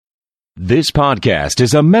This podcast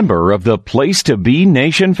is a member of the Place to Be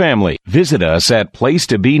Nation family. Visit us at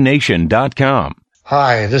placetobenation.com.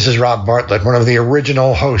 Hi, this is Rob Bartlett, one of the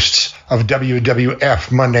original hosts of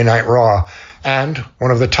WWF Monday Night Raw and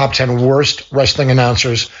one of the top 10 worst wrestling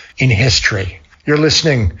announcers in history. You're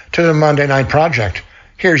listening to the Monday Night Project.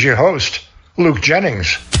 Here's your host, Luke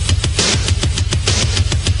Jennings.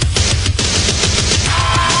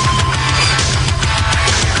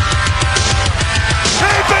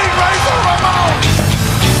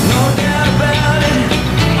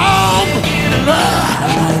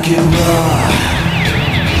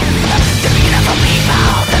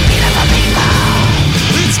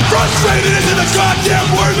 It's frustrated isn't a goddamn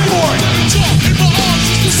word for it.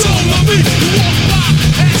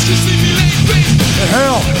 The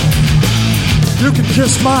hell, you can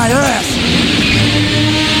kiss my ass.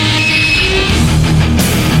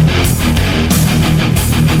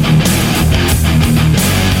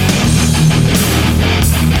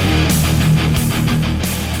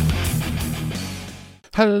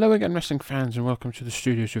 Hello again, wrestling fans, and welcome to the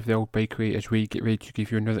studios of the Old Bakery as we get ready to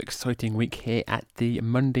give you another exciting week here at the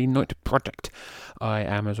Monday Night Project. I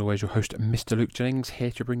am, as always, your host, Mr. Luke Jennings,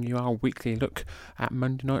 here to bring you our weekly look at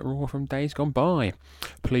Monday Night Raw from days gone by.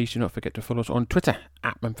 Please do not forget to follow us on Twitter,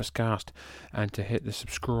 at MemphisCast, and to hit the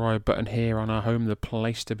subscribe button here on our home, the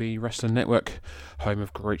Place to Be Wrestling Network, home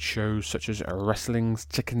of great shows such as Wrestling's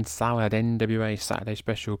Chicken Salad, NWA Saturday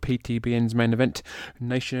Special, PTBN's Main Event,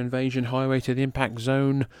 Nation Invasion, Highway to the Impact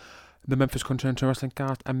Zone, the Memphis Continental Wrestling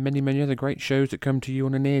Cast, and many, many other great shows that come to you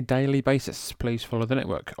on a near daily basis. Please follow the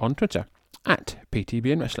network on Twitter, at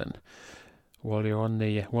PTBN Wrestling. While you're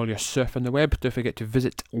surfing the web, don't forget to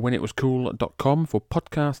visit whenitwascool.com for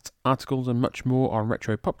podcasts, articles, and much more on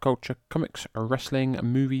retro pop culture, comics, wrestling,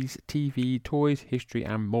 movies, TV, toys, history,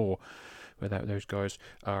 and more. Without those guys,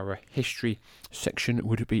 our history section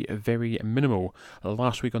would be very minimal.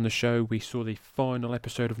 Last week on the show, we saw the final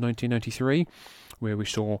episode of 1993, where we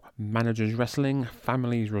saw managers wrestling,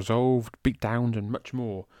 families resolved, beatdowns, and much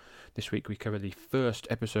more. This week we cover the first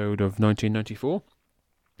episode of 1994.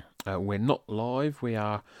 We're not live, we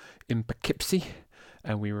are in Poughkeepsie,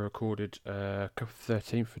 and we were recorded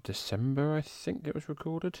 13th of December, I think it was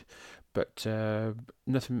recorded. But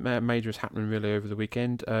nothing major is happening really over the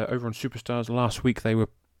weekend. Over on Superstars last week, they were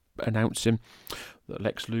announcing that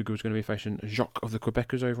Lex Luger was going to be facing Jacques of the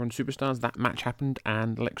Quebecers over on Superstars. That match happened,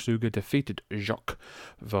 and Lex Luger defeated Jacques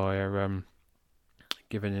via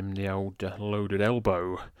giving him the old loaded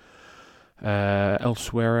elbow.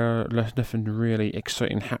 Elsewhere, nothing really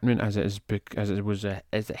exciting happening as it was a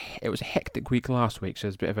hectic week last week, so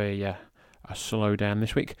there's a bit of a slowdown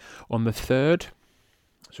this week. On the 3rd,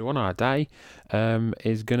 so on our day,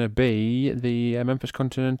 is going to be the Memphis,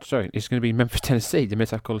 Tennessee, the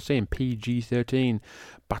Mid-South Coliseum, PG-13,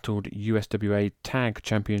 battled USWA Tag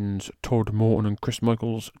Champions Todd Morton and Chris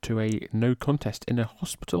Michaels to a no contest in a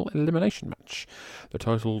hospital elimination match. The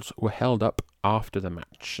titles were held up after the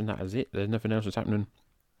match, and that is it. There's nothing else that's happening.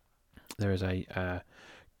 There is a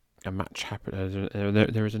match happen.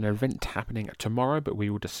 There is an event happening tomorrow, but we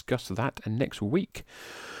will discuss that next week.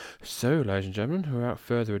 So, ladies and gentlemen, without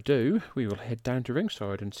further ado, we will head down to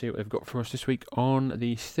ringside and see what they've got for us this week on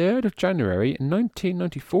the 3rd of January,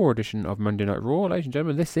 1994 edition of Monday Night Raw. Ladies and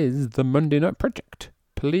gentlemen, this is the Monday Night Project.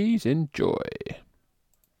 Please enjoy.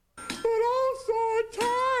 But also a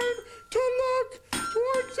time to look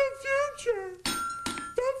towards the future.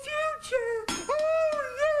 The future! Oh,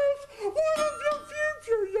 yes! What of the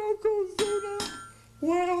future, Yokozuna?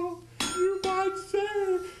 Well, you might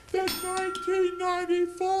say that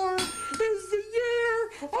 1994 is the year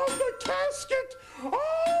of the casket.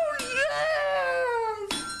 Oh,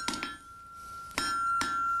 yes!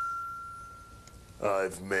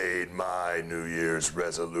 I've made my New Year's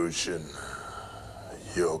resolution,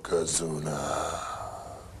 Yokozuna.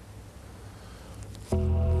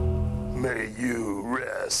 May you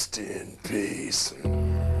rest in peace.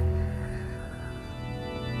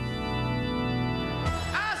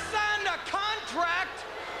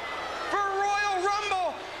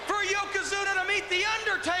 Yokozuna to meet The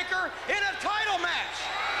Undertaker in a title match.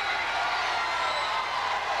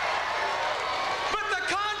 But the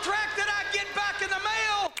contract that I get back in the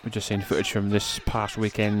mail... We've just seen footage from this past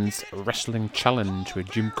weekend's Wrestling Challenge, where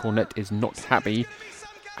Jim Cornette is not happy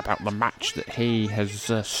about the match that he has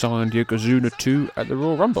signed Yokozuna to at the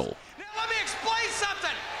Royal Rumble. Now let me explain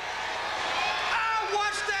something. I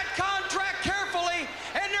watched that contract carefully,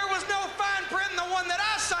 and there was no fine print in the one that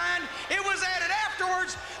I signed. It was added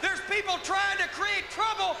afterwards. There's people trying to create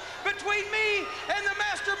trouble between me and the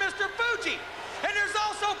master, Mr. Fuji. And there's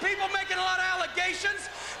also people making a lot of allegations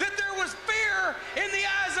that there was fear in the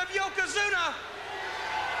eyes of Yokozuna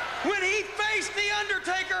when he faced The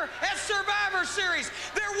Undertaker at Survivor Series.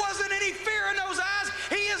 There wasn't any fear in those eyes.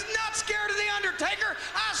 He is not scared of The Undertaker.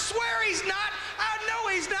 I swear he's not. I know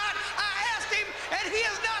he's not. I asked him, and he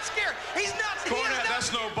is not scared. He's not. Cornette,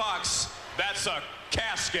 that's no box. That's a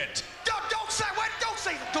casket.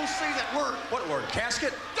 Don't say that word. What word?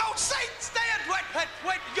 Casket? Don't say stand.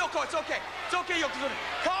 Wait, Yoko, it's okay. It's okay, Yoko.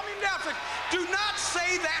 Calm him down. Do not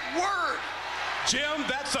say that word. Jim,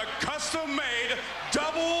 that's a custom-made,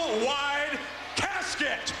 double-wide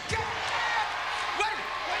casket.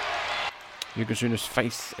 Yokozuna's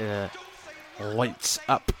face lights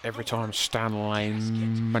up every time Stan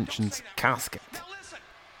Lane mentions casket.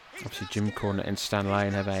 Obviously, Jim Cornette and Stan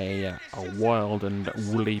Lane have a wild and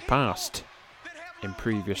woolly past in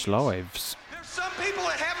previous lives. There's some people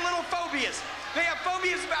that have little phobias. They have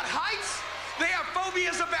phobias about heights. They have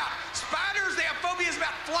phobias about spiders. They have phobias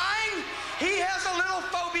about flying. He has a little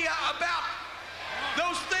phobia about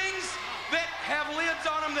those things that have lids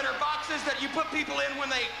on them that are boxes that you put people in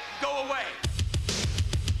when they go away.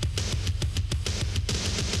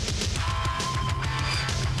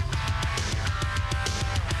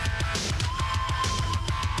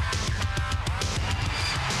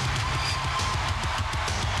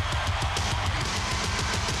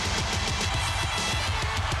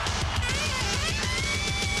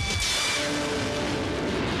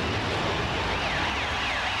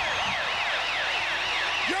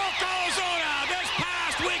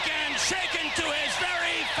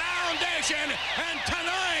 And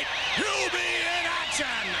tonight, you'll be in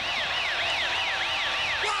action.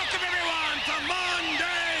 Welcome, everyone, to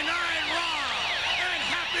Monday Night Raw. And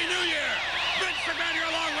Happy New Year. Vince McMahon here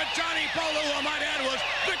along with Johnny Polo, who I might add was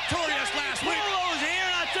victorious last week. Polo's here,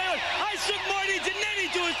 and I'll tell you, I shook Marty Jannetty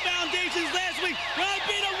to his foundations last week when I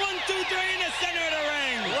beat a 1, 2, 3 in the center of the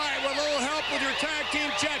ring. Right, with a little help with your tag team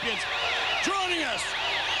champions. Joining us,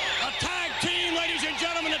 a tag team, ladies and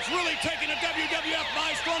gentlemen, that's really taking the WWF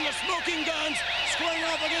by storm. The Smoking Guns squaring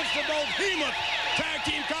off against the behemoth tag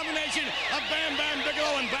team combination of Bam Bam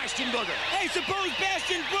Bigelow and Bastion Booger. Hey, suppose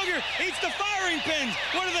Bastion Booger eats the firing pins.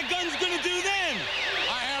 What are the Guns going to do then?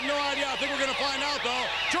 I have no idea. I think we're going to find out, though.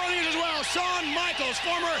 Joining us as well, Shawn Michaels,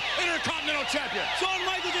 former Intercontinental Champion. Shawn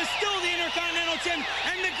Michaels is still the Intercontinental Champion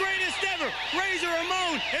and the greatest ever. Razor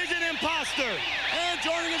Ramon is an imposter. And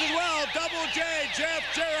joining us as well, Double J, Jeff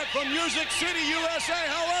Jarrett from Music City, USA.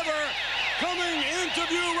 However, coming into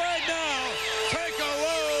view right now, take a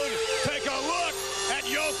look at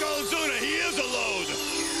Yokozuna. He is a load.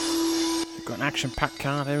 We've got an action-packed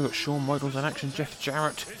card here. We've got Shawn Michaels in action, Jeff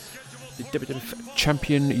Jarrett. The WWF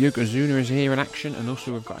champion Yokozuna is here in action, and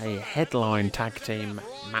also we've got a headline tag team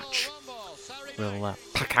match. We'll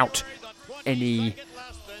pack out any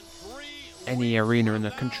arena in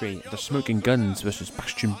the country. The Smoking Guns versus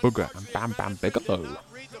Bastion Booger and Bam Bam Bigelow.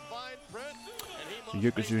 So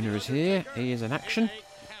Yokozuna is here. He is in action,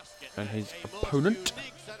 and his opponent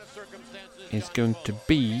is going to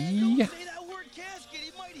be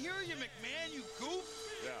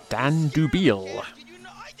Dan Dubiel.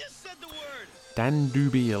 Dan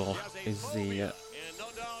Dubiel is the,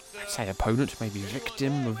 I'd say, opponent, maybe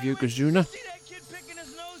victim of Yokozuna.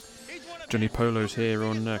 Johnny Polo's here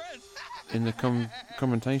on in the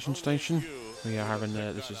commentation station. We are having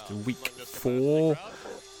this is the week 4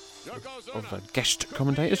 of guest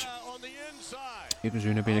commentators.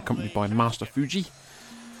 Yokozuna being accompanied by Master Fuji.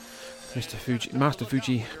 Master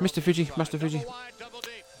Fuji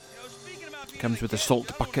comes with the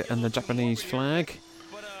salt bucket and the Japanese flag.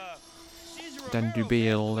 Dan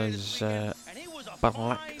Dubiel is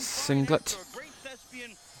black singlet,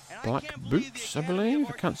 black boots, I believe.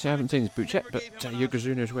 I haven't seen his boots yet, but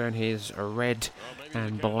Yokozuna is wearing his red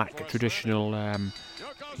and black traditional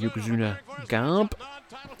Yokozuna garb.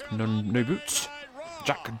 No boots.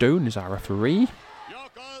 Jack Doan is our referee.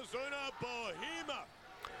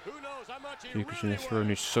 Yokozuna throwing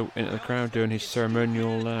his salt into the crowd, doing his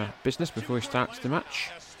ceremonial business before he starts the match.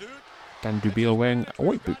 Dan Dubiel wearing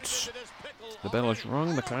white boots. The bell is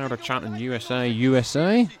rung, the crowd are chanting USA,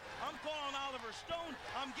 USA.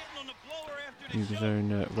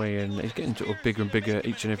 Yokozuna weighing, he's getting sort of bigger and bigger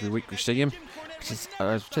each and every week we see him.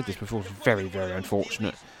 I've said this before, it's very, very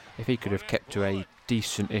unfortunate. If he could have kept to a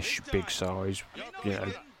decent-ish big size, you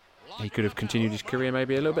know, he could have continued his career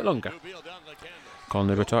maybe a little bit longer.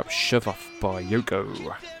 Colin over top, shove off by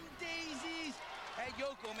Yoko.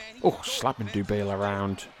 Oh, slapping Dubiel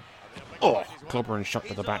around. Oh, clobbering shot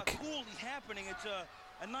to the back.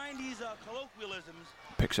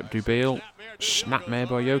 Picks up Dubiel. Snapmare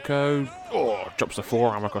by Yoko. Oh, drops the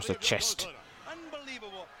forearm across the chest.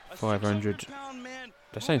 500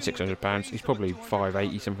 They're saying £600. He's probably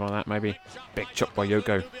 580, something like that, maybe. Big chop by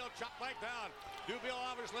Yoko.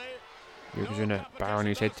 Yokozuna bowing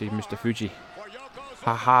his head to Mr. Fuji.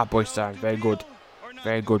 Haha, Boy-san. Very good.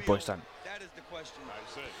 Very good, Boy-san.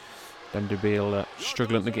 Then Dubiel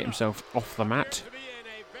struggling to get himself off the mat.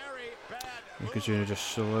 Yokozuna just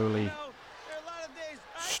slowly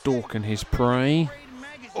stalking his prey.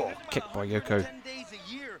 Oh, kicked by Yoko.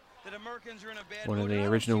 One of the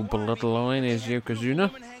original bloodline is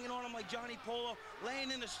Yokozuna.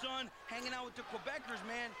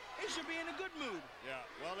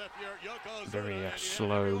 Very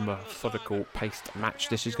slow, methodical paced match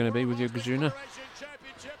this is going to be with Yokozuna.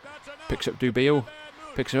 Picks up Dubiel,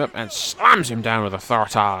 picks him up and slams him down with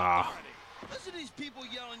authority. Listen to these people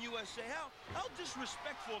yelling USA. How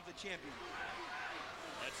disrespectful of the champion.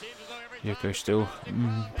 Yoko still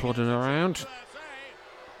plodding around.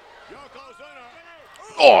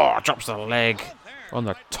 Oh, drops the leg on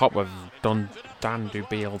the top of Dan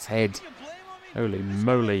Dubiel's head. Holy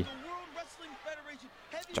moly.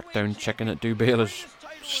 Jack Doan checking at Dubiel has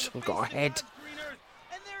still got a head.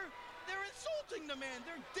 And they're insulting the man.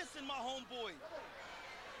 They're dissing my homeboy.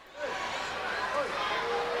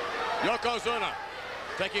 Yokozuna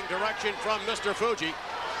taking direction from Mr. Fuji.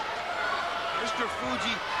 Mr.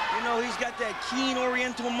 Fuji, you know, he's got that keen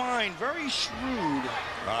oriental mind. Very shrewd.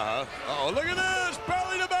 Oh, look at this.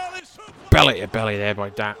 Belly to belly. Belly to belly there by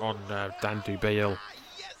Dan Dubiel.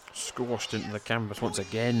 Squashed into the canvas once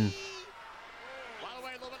again.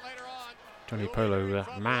 Tony Polo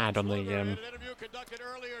mad on the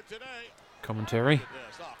commentary.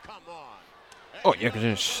 Oh,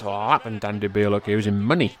 Yokozuna slapping Dan Dubiel like he was in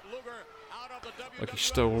money. Like he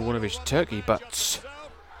stole one of his turkey butts.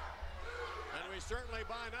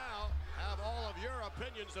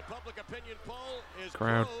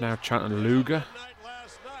 Crowd now chanting Luger.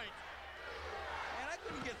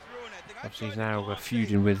 Obviously he's now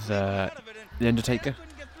feuding with The Undertaker.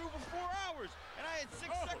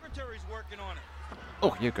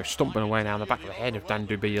 Oh, Yoko stomping away now on the back of the head of Dan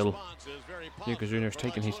Dubiel. Yokozuna has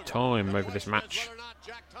taken his time over this match.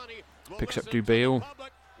 Picks up Dubiel.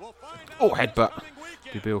 Oh, headbutt.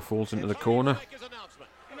 Dubiel falls into the corner.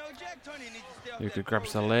 Yoko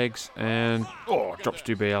grabs the legs and drops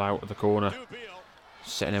Dubiel out of the corner.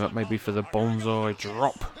 Setting him up maybe for the bonsai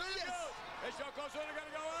drop.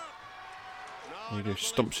 Yoko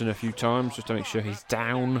stomps in a few times just to make sure he's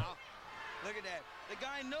down.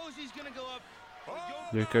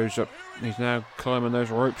 Yoko's up. He's now climbing those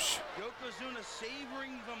ropes.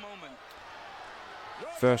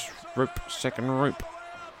 First rope, second rope.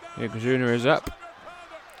 Yokozuna is up.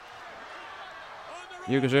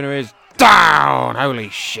 Yokozuna is down! Holy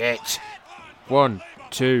shit! 1,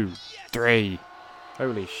 2, 3.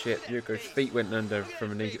 Holy shit! Yoko's feet went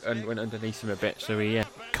underneath him a bit, so he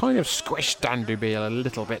kind of squished Dan Dubiel a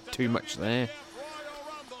little bit too much there.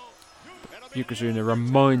 Yokozuna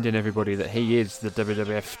reminding everybody that he is the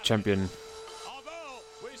WWF champion.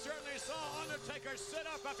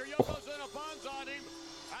 Oh.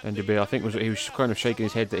 And Dubiel, I think he was kind of shaking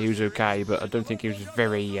his head that he was okay, but I don't think he was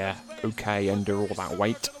very okay under all that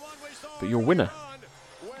weight. But your winner,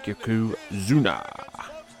 Yokozuna.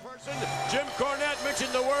 Jim Cornette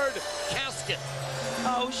mentioned the word casket.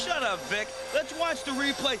 Oh, shut up, Vic. Let's watch the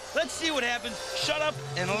replay. Let's see what happens. Shut up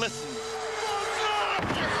and listen.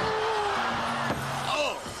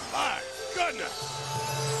 Oh, my goodness.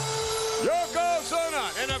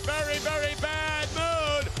 Yokozuna in a very, very bad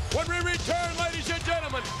mood. When we return, ladies and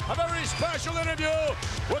gentlemen, a very special interview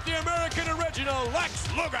with the American original Lex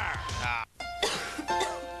Luger.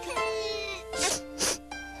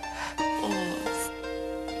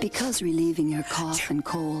 Because relieving your cough and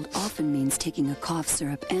cold often means taking a cough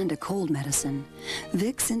syrup and a cold medicine,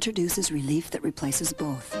 Vicks introduces relief that replaces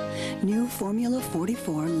both. New Formula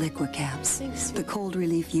 44 Liquid Caps. The cold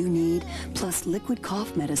relief you need, plus liquid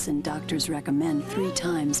cough medicine doctors recommend 3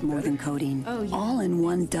 times more than codeine. Oh, yeah. All in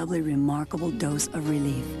one doubly remarkable dose of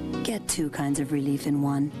relief. Get 2 kinds of relief in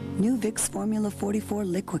one. New Vicks Formula 44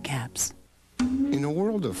 Liquid Caps. In a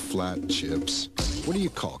world of flat chips, what do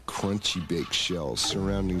you call crunchy baked shells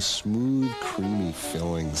surrounding smooth, creamy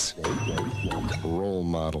fillings? Role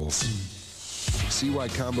models. See why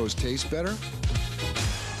combos taste better?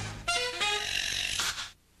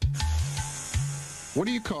 What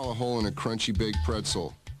do you call a hole in a crunchy baked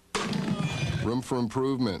pretzel? Room for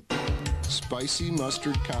improvement. Spicy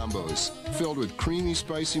mustard combos, filled with creamy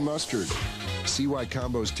spicy mustard. See why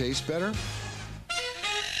combos taste better?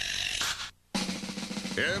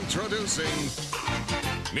 Introducing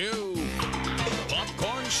new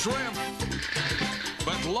popcorn shrimp,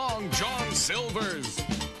 but Long John Silver's.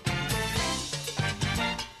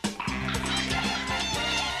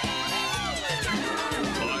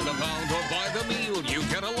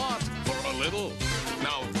 Get a lot for a little.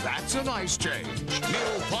 Now that's a nice change.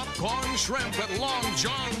 New popcorn shrimp at Long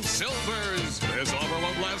John Silver's. This offer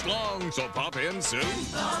won't last long, so pop in soon.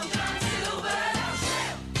 Long John Silver's.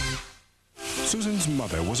 Susan's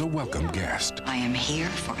mother was a welcome guest. I am here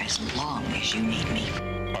for as long as you need me.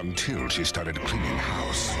 Until she started cleaning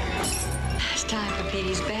house. It's time for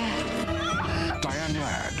Petey's bed. Diane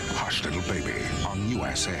Ladd, Hush Little Baby, on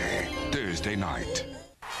USA, Thursday night.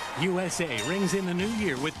 USA rings in the new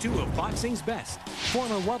year with two of boxing's best.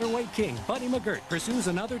 Former welterweight king Buddy McGirt pursues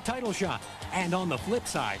another title shot. And on the flip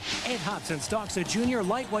side, Ed Hobson stalks a junior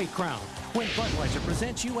lightweight crown when Budweiser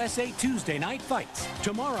presents USA Tuesday Night Fights.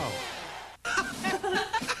 Tomorrow.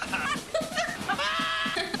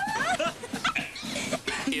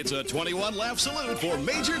 It's a 21-laugh salute for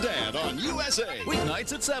Major Dad on USA.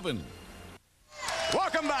 Weeknights at 7.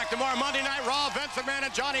 Welcome back to more Monday Night Raw. Vince McMahon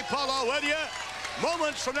and Johnny Polo with you.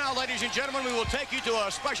 Moments from now, ladies and gentlemen, we will take you to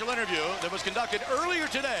a special interview that was conducted earlier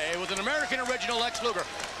today with an American original, Lex Luger.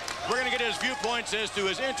 We're going to get his viewpoints as to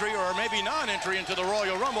his entry or maybe non-entry into the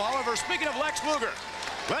Royal Rumble. However, speaking of Lex Luger,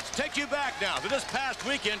 let's take you back now to this past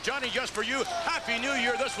weekend. Johnny, just for you, Happy New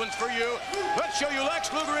Year. This one's for you. Let's show you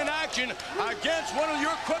Lex Luger in action against one of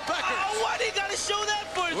your Quebecers. Oh, why do you got to show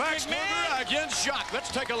that for us, Lex Luger against Jacques.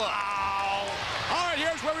 Let's take a look. All right,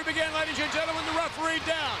 here's where we begin, ladies and gentlemen. The referee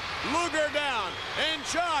down, Luger down, and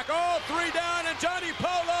Jacques all three down, and Johnny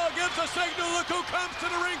Polo gives a signal. Look who comes to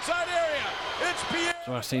the ringside area. It's Pierre.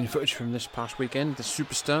 So I've seen footage from this past weekend, the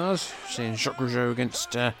Superstars, seeing Jacques Rougeau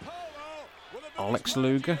against Lex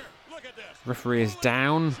Luger. Referee is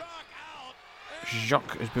down.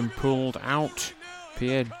 Jacques has been pulled out.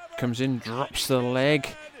 Pierre comes in, drops the leg.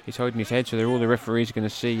 He's holding his head, so all the referee's going to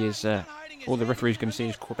see is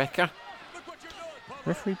Quebecer.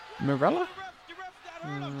 Referee Morella?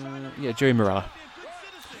 Yeah, Joey Morella.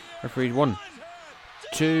 Referee 1,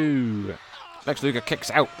 2. Lex Luger kicks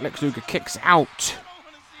out. Now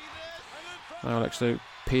Lex Luger.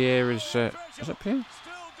 Pierre is that Pierre?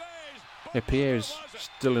 Yeah, Pierre is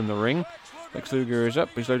still in the ring. Lex Luger is up.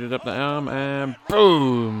 He's loaded up the arm, and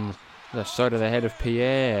boom! The side of the head of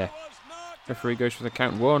Pierre. Referee goes for the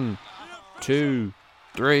count. 1, 2,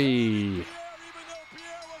 3.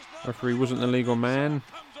 Referee wasn't the legal man,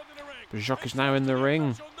 but Jacques is now in the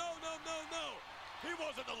ring.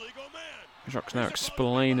 Jacques now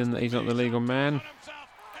explaining that he's not the legal man.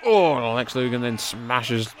 Oh, Lex Luger then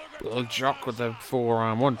smashes Jacques with the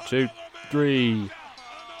forearm. 1, 2, 3.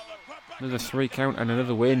 Another 3 count and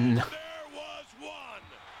another win.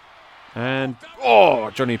 And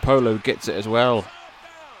Johnny Polo gets it as well.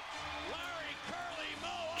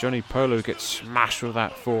 Johnny Polo gets smashed with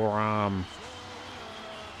that forearm.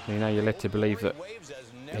 And now you're led to believe that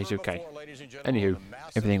he's okay. Anywho,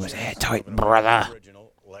 everything was airtight, brother.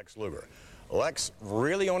 Lex Luger. Lex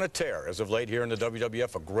really on a tear as of late here in the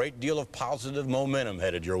WWF. A great deal of positive momentum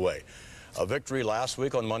headed your way. A victory last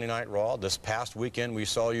week on Monday Night Raw. This past weekend we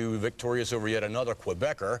saw you victorious over yet another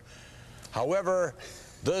Quebecer. However,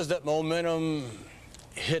 does that momentum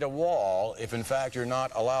hit a wall if in fact you're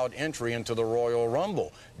not allowed entry into the Royal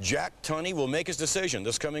Rumble? Jack Tunney will make his decision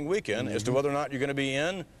this coming weekend as to whether or not you're going to be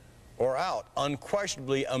in or out.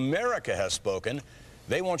 Unquestionably, America has spoken.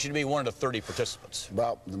 They want you to be one of the 30 participants.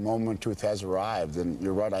 Well, the moment of truth has arrived, and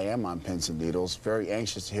you're right, I am on pins and needles. Very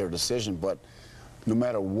anxious to hear a decision, but no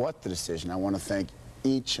matter what the decision, I want to thank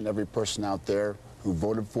each and every person out there who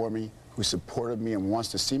voted for me, who supported me and wants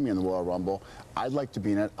to see me in the Royal Rumble. I'd like to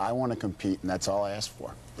be in it. I want to compete, and that's all I ask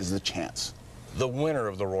for, is the chance. The winner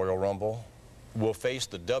of the Royal Rumble will face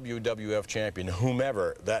the WWF champion,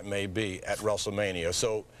 whomever that may be, at WrestleMania.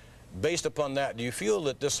 So, based upon that, do you feel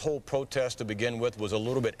that this whole protest to begin with was a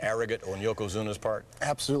little bit arrogant on Yokozuna's part?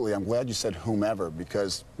 Absolutely. I'm glad you said whomever,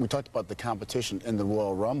 because we talked about the competition in the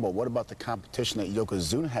Royal Rumble. What about the competition that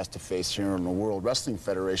Yokozuna has to face here in the World Wrestling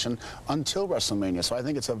Federation until WrestleMania? So I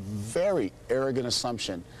think it's a very arrogant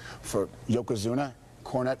assumption for Yokozuna,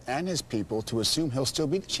 Cornette, and his people to assume he'll still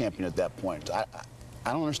be the champion at that point. I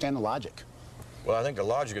don't understand the logic. Well, I think the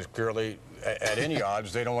logic is clearly, at any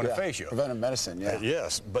odds, they don't want to face you. Preventive medicine, yeah.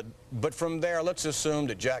 Yes, but from there, let's assume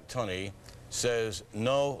that Jack Tunney says,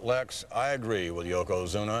 no, Lex, I agree with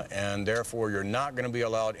Yokozuna, and therefore you're not going to be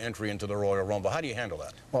allowed entry into the Royal Rumble. How do you handle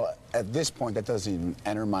that? Well, at this point, that doesn't even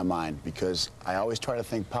enter my mind, because I always try to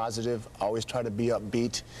think positive, always try to be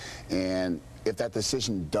upbeat, and if that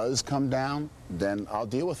decision does come down, then I'll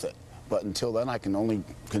deal with it. But until then, I can only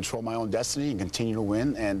control my own destiny and continue to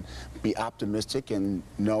win and be optimistic and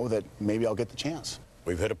know that maybe I'll get the chance.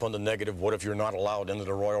 We've hit upon the negative. What if you're not allowed into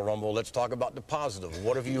the Royal Rumble? Let's talk about the positive.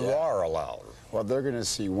 What if you are allowed? Well, they're going to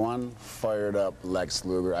see one fired-up Lex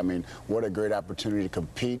Luger. I mean, what a great opportunity to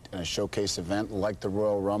compete in a showcase event like the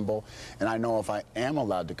Royal Rumble. And I know if I am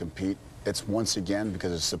allowed to compete, it's once again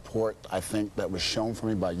because of support, I think, that was shown for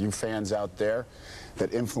me by you fans out there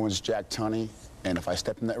that influenced Jack Tunney. And if I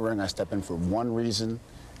step in that ring, I step in for one reason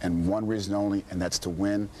and one reason only, and that's to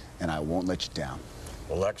win, and I won't let you down.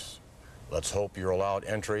 Well, Lex, let's hope you're allowed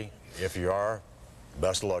entry. If you are,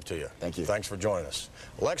 best of luck to you. Thank you. Thanks for joining us.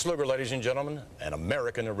 Lex Luger, ladies and gentlemen, an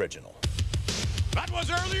American original. That was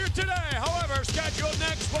earlier today. However, scheduled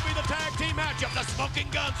next will be the tag team matchup, the Smoking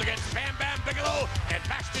Guns against Bam Bam Bigelow and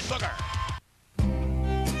Bastion Booger.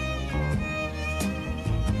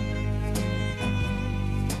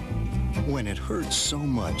 When it hurts so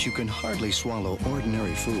much you can hardly swallow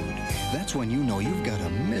ordinary food, that's when you know you've got a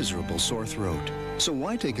miserable sore throat. So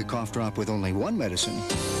why take a cough drop with only one medicine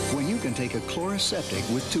when you can take a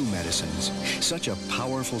Chloraseptic with 2 medicines? Such a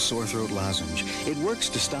powerful sore throat lozenge. It works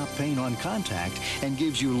to stop pain on contact and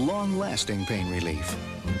gives you long-lasting pain relief.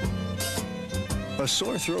 A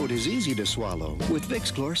sore throat is easy to swallow with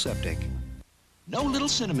Vicks Chloraseptic. No little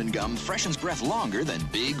cinnamon gum freshens breath longer than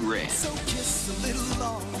Big Red. So kiss a little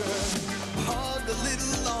longer, hug a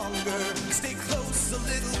little longer, stay close a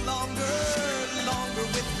little longer, longer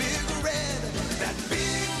with Big Red. That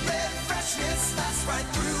Big Red freshness lasts right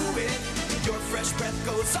through it. Your fresh breath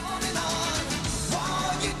goes on and on.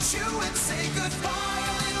 While you chew and say goodbye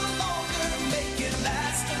a little longer, make it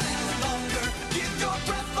last a little longer. Give your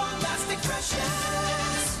breath long-lasting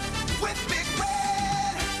freshness with Big Red.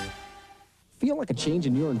 Feel like a change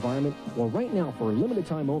in your environment? Well, right now, for a limited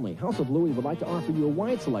time only, House of Louis would like to offer you a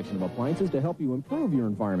wide selection of appliances to help you improve your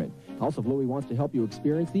environment. House of Louis wants to help you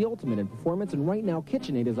experience the ultimate in performance, and right now,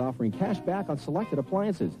 KitchenAid is offering cash back on selected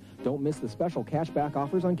appliances. Don't miss the special cash back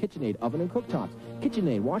offers on KitchenAid oven and cooktops,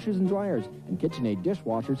 KitchenAid washers and dryers, and KitchenAid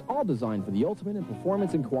dishwashers, all designed for the ultimate in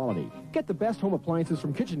performance and quality. Get the best home appliances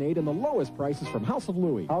from KitchenAid and the lowest prices from House of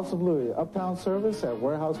Louis. House of Louis, uptown service at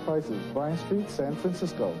warehouse prices, Bryant Street, San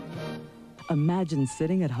Francisco. Imagine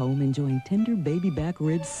sitting at home enjoying tender baby back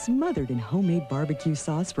ribs smothered in homemade barbecue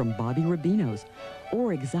sauce from Bobby Rubino's,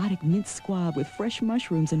 or exotic minced squab with fresh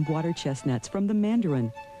mushrooms and water chestnuts from the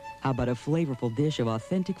Mandarin. How about a flavorful dish of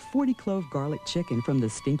authentic 40-clove garlic chicken from the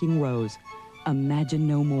Stinking Rose? Imagine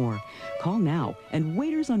no more. Call now, and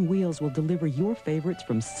Waiters on Wheels will deliver your favorites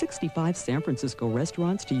from 65 San Francisco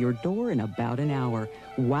restaurants to your door in about an hour.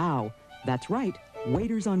 Wow, that's right,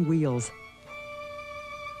 Waiters on Wheels.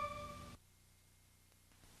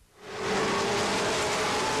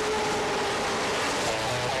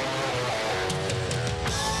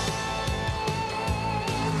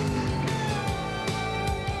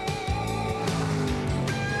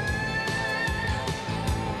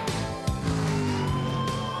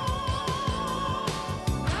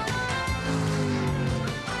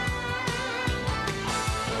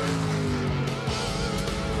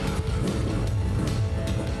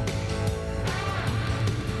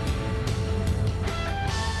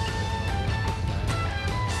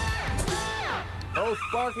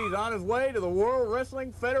 Sparky's on his way to the World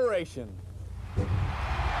Wrestling Federation.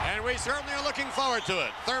 And we certainly are looking forward to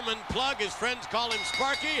it. Thurman Plugg, his friends call him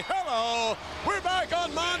Sparky. Hello, we're back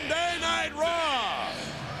on Monday Night Raw.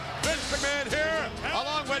 Vince McMahon here,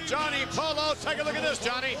 along with Johnny Polo. Take a look at this,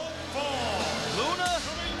 Johnny. Luna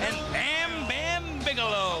and Bam Bam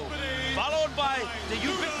Bigelow, followed by the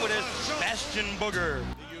ubiquitous Bastion Booger.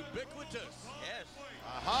 The ubiquitous.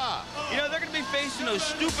 You know, they're going to be facing those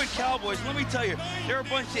stupid Cowboys. Let me tell you, they're a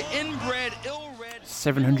bunch of inbred, ill-read...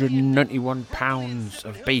 791 pounds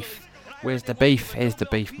of beef. Where's the beef? Here's the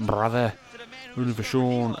beef, brother. Rule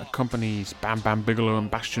Vachon accompanies Bam Bam Bigelow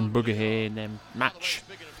and Bastion Booger here in their match.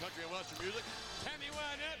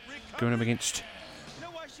 Going up against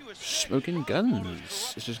Smoking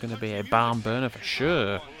Guns. This is going to be a barn burner for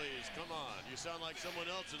sure.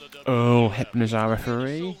 Earl Hebner's our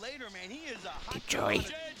referee. Deep Joy.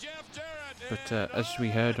 But as we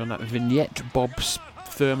heard on that vignette, Bob's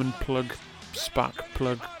Thurman Plugg, Spark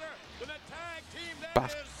Plug,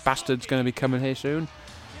 Bastard's going to be coming here soon.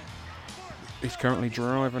 He's currently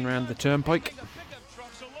driving around the turnpike.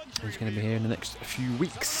 He's going to be here in the next few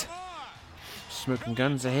weeks. Smoking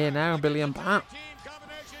Guns are here now, Billy and Pat.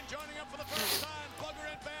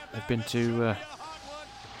 They've been to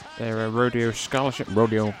their rodeo scholarship.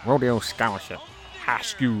 Rodeo scholarship. High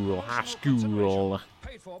school.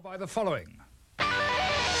 Paid for by the following.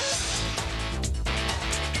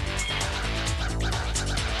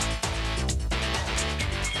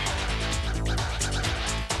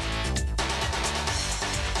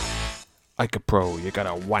 Ica Pro, you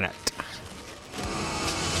gotta want it.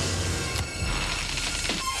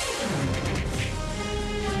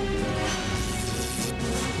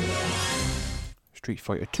 Street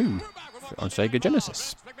Fighter 2 on Sega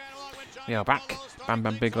Genesis. We are back. Bam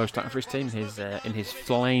Bam Bigelow starting for his team. In his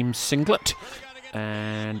flame singlet,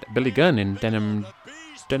 and Billy Gunn in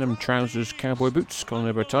denim trousers, cowboy boots, collar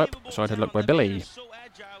over type. Side headlock by Billy.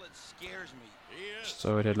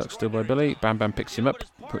 Side headlock still by Billy. Bam Bam picks him up,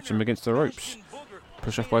 puts him against the ropes.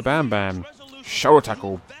 Push off by Bam Bam. Shoulder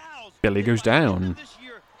tackle. Billy goes down.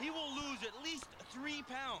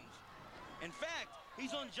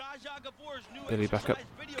 Billy back up,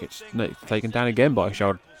 gets taken down again by a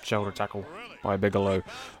shoulder tackle by Bigelow.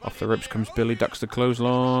 Off the ropes comes Billy, ducks the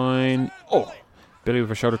clothesline. Oh, Billy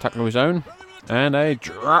with a shoulder tackle of his own. And a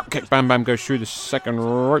drop kick. Bam Bam goes through the second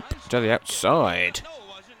rope to the outside.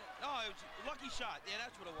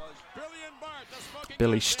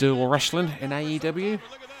 Billy still wrestling in AEW.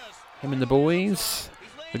 Him and the boys.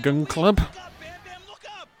 The Gun Club.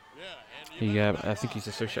 I think he's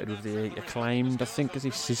associated with the Acclaimed, I think, because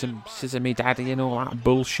he's Sesame Daddy and all that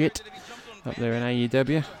bullshit up there in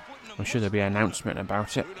AEW. I'm sure there'll be an announcement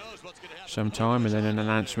about it sometime, and then an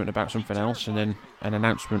announcement about something else, and then an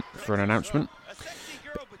announcement for an announcement.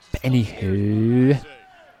 But anywho,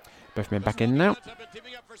 both men back in now.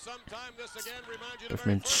 Both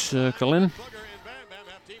men circling.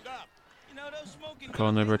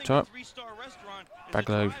 Colin over the top.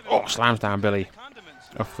 Bigelow, slams down Billy.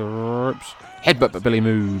 Off the ropes. Headbutt, but Billy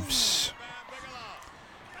moves.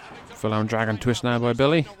 Full-on dragon twist now by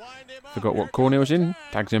Billy. Forgot what corner he was in.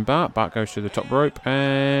 Tags in Bart. Bart goes to the top rope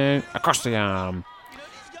and across the arm.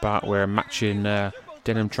 Bart wearing matching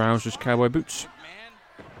denim trousers, cowboy boots.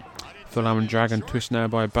 Full-on dragon twist now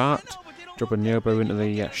by Bart. Dropping the elbow into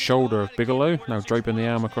the shoulder of Bigelow. Now draping the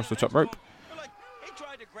arm across the top rope.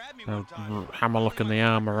 Now hammerlocking the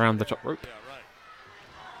arm around the top rope.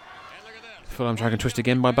 Full-on dragon twist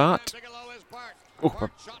again by Bart. Oh,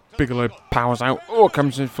 Bigelow powers out. Oh,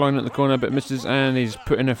 comes in flying at the corner but misses, and he's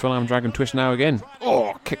putting a full-arm dragon twist now again.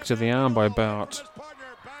 Oh, kick to the arm by Bart.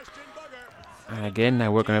 And again,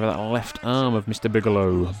 now working over that left arm of Mr.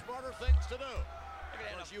 Bigelow.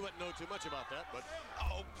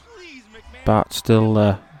 Bart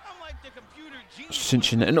still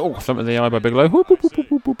cinching it, and thump to the eye by Bigelow. Whoop, whoop,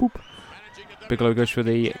 whoop, whoop, whoop, whoop. Bigelow goes for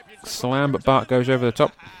the slam, but Bart goes over the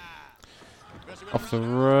top. Off the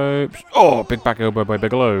ropes. Oh, big back elbow by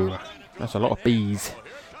Bigelow. That's a lot of bees.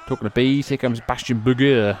 Talking of bees, here comes Bastion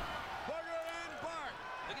Booger.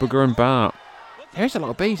 Booger and Bart. There's a lot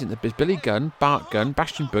of bees in the biz. Billy Gunn, Bart Gunn,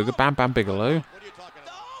 Bastion Booger, Bam Bam Bigelow.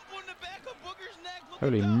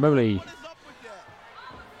 Holy moly.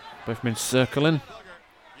 Both men circling.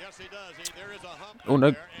 Oh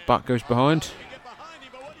no, Bart goes behind.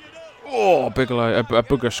 Oh, Bigelow, a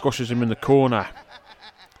Booger squashes him in the corner.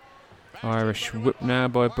 Irish whip now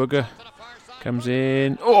by Booger. Comes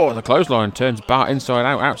in. Oh, the clothesline turns Bart inside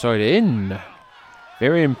out, outside in.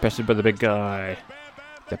 Very impressive by the big guy.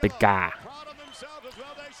 The big guy.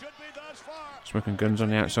 Smoking guns on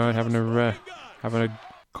the outside, having a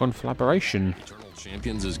conflagration. Eternal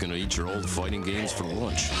Champions is going to eat your old fighting games for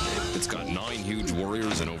lunch. It's got 9 huge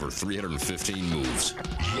warriors and over 315 moves.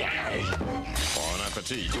 Bon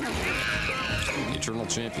appetit. Eternal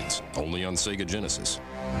Champions, only on Sega Genesis.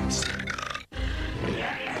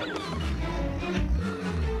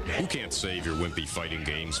 You can't save your wimpy fighting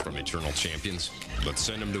games from Eternal Champions, but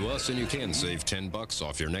send them to us and you can save $10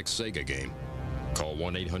 off your next Sega game. Call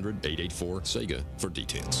 1-800-884-SEGA for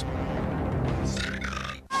details.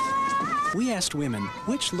 We asked women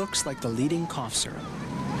which looks like the leading cough syrup.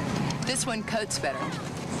 This one coats better.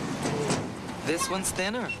 This one's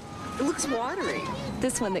thinner. It looks watery.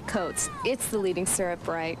 This one that coats, it's the leading syrup,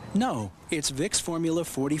 right? No, it's Vicks Formula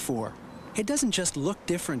 44. It doesn't just look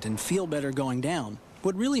different and feel better going down.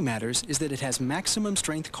 What really matters is that it has maximum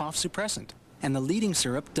strength cough suppressant, and the leading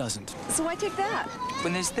syrup doesn't. So why take that?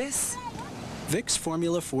 When there's this? Vicks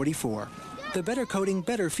Formula 44. The better coating,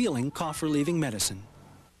 better feeling cough relieving medicine.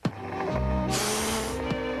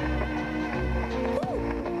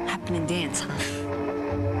 Happening dance, huh?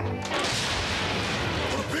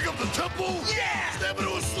 Wanna pick up the tempo? Yeah! Step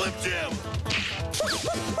into a Slim Jim!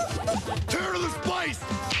 Tear to the spice!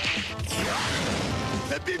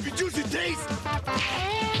 That beefy juicy taste!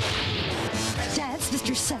 That's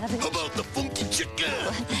Mr. Savage. How about the funky chicken?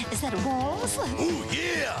 Is that a waltz? Ooh,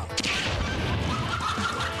 yeah!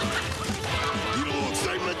 Need a little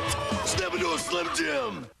excitement? Step into a Slim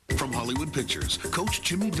Jim! From Hollywood Pictures, Coach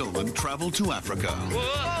Jimmy Dolan traveled to Africa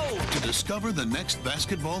to discover the next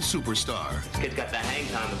basketball superstar. This kid's got the hang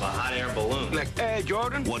time of a hot air balloon. Like, hey,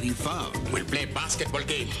 Jordan. What he found. We'll play basketball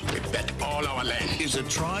game. We bet all our land. Is a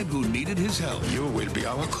tribe who needed his help. You will be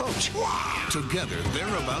our coach. Together,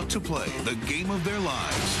 they're about to play the game of their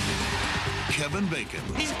lives. Kevin Bacon.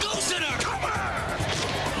 He's ghosting her. Come on.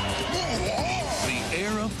 The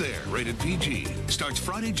Air Up There, rated PG, starts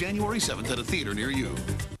Friday, January 7th at a theater near you.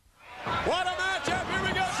 What a matchup! Here we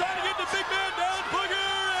go, trying to get the big man down, Booger,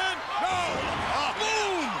 and no!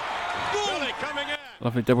 Boom! Billy coming in.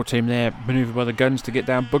 Lovely double team there. Maneuver by the Guns to get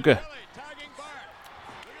down Booger.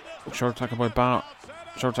 Shoulder tackle by Bart.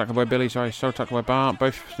 Shoulder tackle by Billy, sorry. Shoulder tackle by Bart.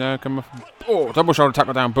 Both now come off. Oh, double shoulder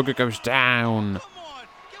tackle down. Booger goes down.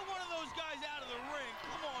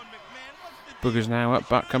 Booger's now up.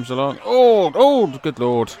 Bart comes along. Oh, good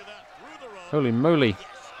lord. Holy moly.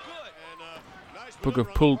 Booger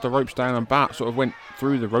pulled the ropes down and Bart sort of went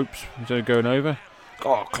through the ropes instead of going over.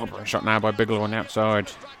 Oh, clobbering shot now by Bigelow on the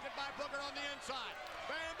outside.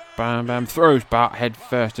 Bam Bam throws Bart head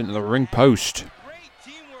first into the ring post.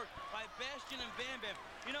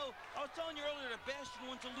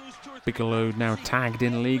 Bigelow now tagged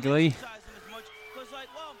in illegally.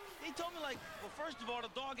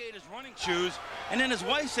 Shoes, and then his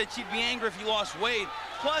wife said she'd be angry if he lost weight.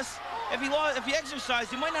 Plus, if he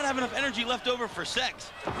exercised, he might not have enough energy left over for sex.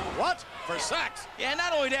 What? For sex? Yeah,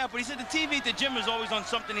 not only that, but he said the TV at the gym is always on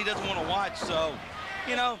something he doesn't want to watch. So,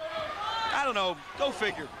 you know, I don't know. Go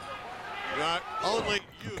figure. Only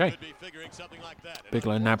you okay. could be figuring something like that.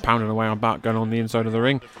 Bigelow now pounding away on Bart Gunn on the inside of the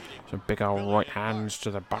ring. Some big old right hands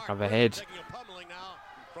to the back of the head.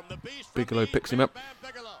 Bigelow picks him up.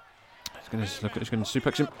 He's going to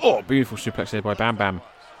suplex him. Oh, beautiful suplex there by Bam Bam.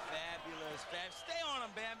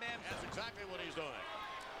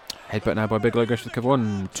 Headbutt now by Bigelow. Goes for the cover.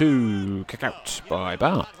 1, 2. Kick out by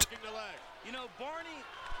Bart.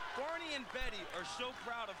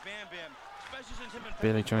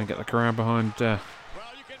 Billy trying to get the crowd behind him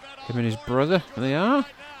and his brother. There they are.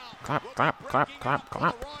 Clap, clap, clap, clap,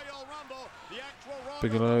 clap.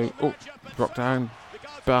 Bigelow. Oh, dropped down.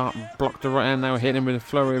 Bart blocked the right hand. Now hitting him with a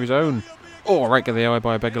flurry of his own. Oh, right to the eye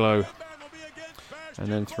by Bigelow.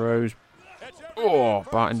 And then throws. Oh,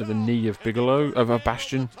 Bart into the knee of Bigelow. Of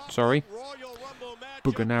Bastion, sorry.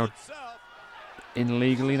 Booger now in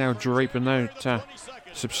illegally. Now draping that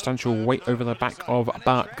substantial weight over the back of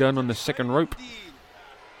Bart Gunn on the second rope.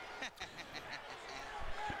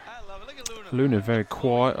 Luna very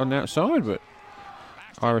quiet on the outside, but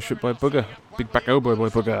Irish whip by Booger. Big back elbow by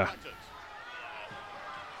Booger.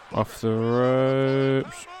 Off the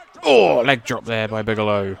ropes. Oh, leg drop there by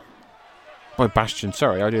Bigelow. By Bastion,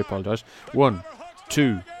 sorry, I do apologise. 1,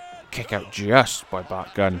 2. Kick out just by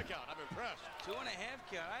Bart Gunn.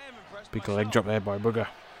 Big leg drop there by Booger.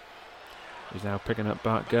 He's now picking up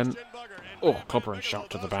Bart Gunn. Oh, clobber and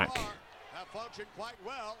shot to the back.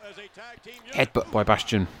 Headbutt by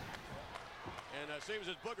Bastion. And it seems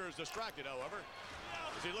as Booger is distracted, however.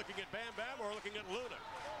 Is he looking at Bam Bam or looking at Luna?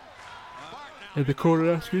 In the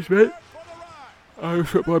corner, excuse me.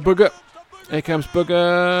 Irish whip by Booger. Here comes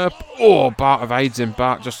Booger. Oh, Bart evades him.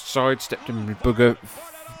 Bart just sidestepped him. Booger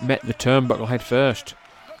met the turnbuckle head first.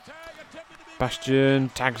 Bastion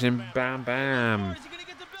tags him. Bam Bam.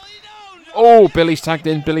 Oh, Billy's tagged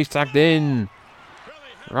in. Billy's tagged in.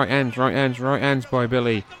 Right hands, right hands, right hands by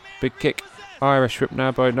Billy. Big kick. Irish whip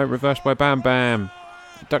now by reverse by Bam Bam.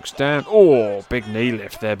 Ducks down. Oh, big knee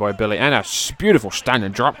lift there by Billy. And a beautiful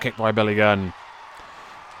standing drop kick by Billy Gunn.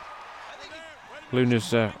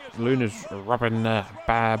 Luna's rubbing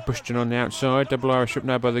Bastion on the outside. Double Irish whip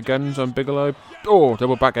now by the Guns on Bigelow. Oh,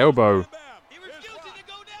 double back elbow.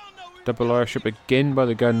 Double Irish whip again by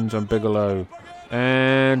the Guns on Bigelow.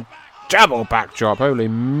 And double back drop. Holy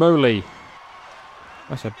moly.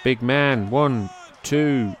 That's a big man. 1,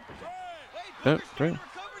 2. No, 3.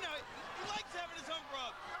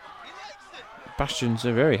 Bastion's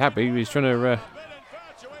very happy. He's trying to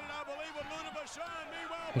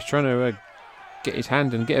get his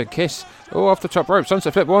hand and get a kiss. Oh, off the top rope.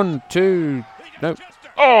 Sunset flip. 1, 2. No.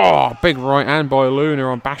 Oh, big right hand by Luna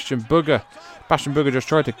on Bastion Booger. Bastion Booger just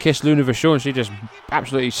tried to kiss Luna Vachon and she just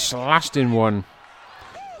absolutely slashed in one.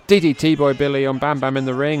 DDT by Billy on Bam Bam in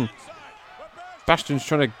the ring. Bastion's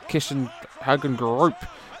trying to kiss and hug and grope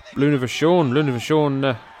Luna Vachon. Luna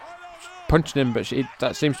Vachon punching him, but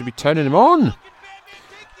that seems to be turning him on.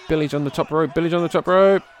 Billy's on the top rope. Billy's on the top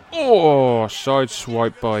rope. Oh, side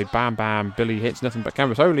swipe by Bam Bam. Billy hits nothing but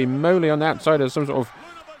canvas. Holy moly, on the outside there's some sort of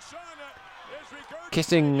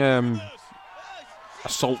kissing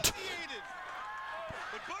assault.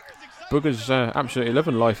 Booger's absolutely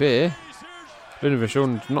loving life here. Luna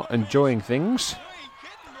Vachon's not enjoying things.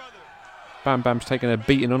 Bam Bam's taking a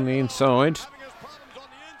beating on the inside.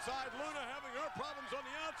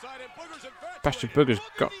 Bastion Booger's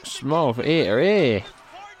got small for ear to ear.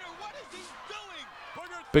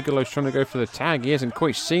 Bigelow's trying to go for the tag. He hasn't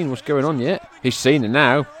quite seen what's going on yet. He's seen it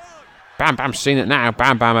now. Bam Bam's seen it now.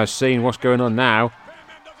 Bam Bam has seen what's going on now.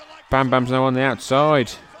 Bam Bam's now on the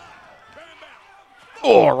outside.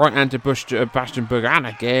 Oh, right hand to Bastion Booger. And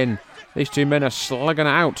again, these two men are slugging it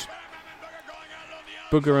out.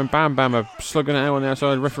 Booger and Bam Bam are slugging it out on the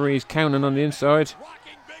outside. Referee's counting on the inside.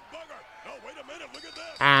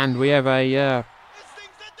 And we have a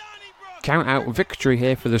count out victory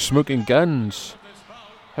here for the Smoking Guns.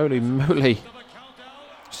 Holy moly.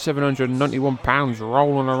 791 pounds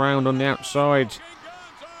rolling around on the outside.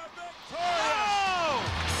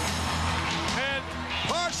 And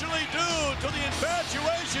partially due to the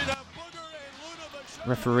infatuation of Booger and Luna.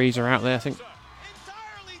 Referees are out there, I think.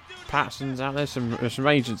 Patterson's out there, some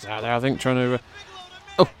agents out there, I think, trying to...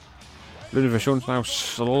 oh! Luna Vachon's now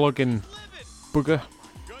slugging Booger.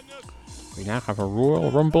 We now have a Royal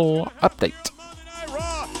Rumble update.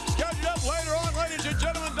 Scheduled up later on, ladies and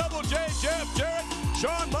gentlemen, Double J, Jeff Jarrett,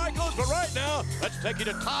 Shawn Michaels, but right now, let's take you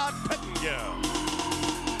to Todd Pettengill.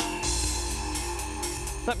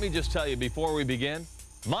 Let me just tell you before we begin,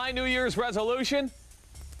 my New Year's resolution,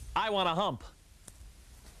 I want a hump.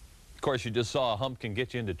 Of course, you just saw a hump can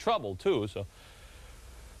get you into trouble, too, so...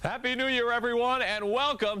 Happy New Year, everyone, and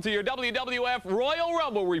welcome to your WWF Royal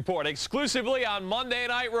Rumble report, exclusively on Monday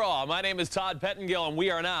Night Raw. My name is Todd Pettengill, and we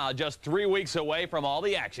are now just 3 weeks away from all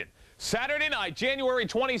the action. Saturday night, January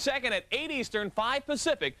 22nd at 8 Eastern, 5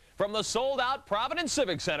 Pacific, from the sold-out Providence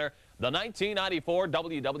Civic Center, the 1994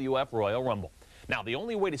 WWF Royal Rumble. Now, the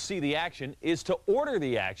only way to see the action is to order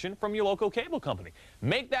the action from your local cable company.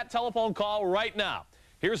 Make that telephone call right now.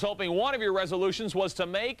 Here's hoping one of your resolutions was to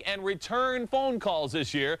make and return phone calls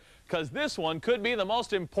this year, because this one could be the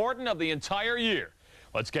most important of the entire year.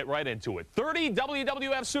 Let's get right into it. 30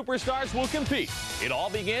 WWF superstars will compete. It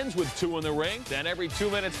all begins with 2 in the ring. Then every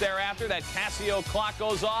 2 minutes thereafter, that Casio clock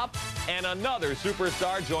goes off, and another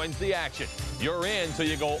superstar joins the action. You're in till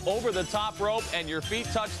you go over the top rope and your feet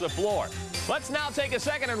touch the floor. Let's now take a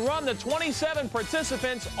second and run the 27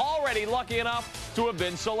 participants already lucky enough to have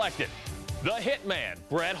been selected. The Hitman,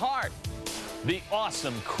 Bret Hart. The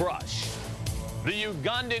Awesome Crush. The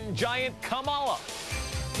Ugandan Giant, Kamala.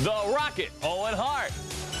 The Rocket, Owen Hart.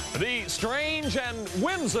 The strange and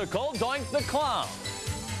whimsical Doink the Clown.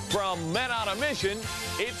 From Men on a Mission,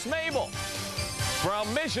 it's Mabel.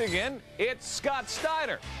 From Michigan, it's Scott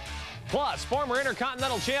Steiner. Plus, former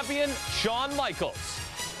Intercontinental Champion, Shawn Michaels.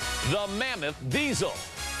 The Mammoth Diesel.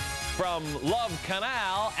 From Love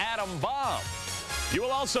Canal, Adam Bomb. You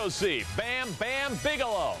will also see Bam Bam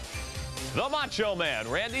Bigelow, the Macho Man,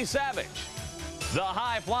 Randy Savage, the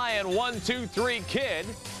high-flying 1-2-3 Kid,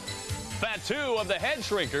 Fatu of the Head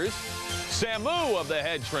Shrinkers, Samu of the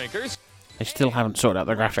Head Shrinkers. They still haven't sorted out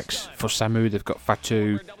the graphics. For Samu, they've got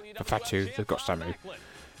Fatu. For Fatu, they've got Samu.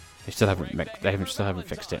 They still haven't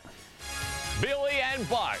fixed it. Billy and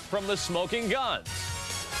Bart from the Smoking Guns,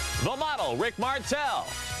 the model Rick Martel,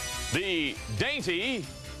 the dainty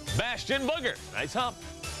Bastion Booger, nice hump.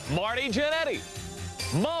 Marty Jannetty.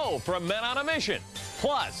 Mo from Men on a Mission.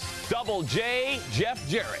 Plus, Double J, Jeff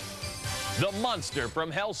Jarrett. The Monster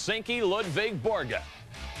from Helsinki, Ludwig Borga.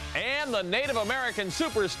 And the Native American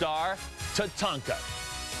superstar, Tatanka.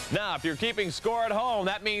 Now, if you're keeping score at home,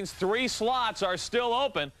 that means 3 slots are still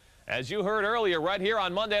open. As you heard earlier, right here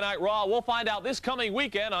on Monday Night Raw, we'll find out this coming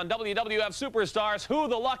weekend on WWF Superstars who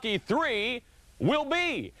the lucky 3 will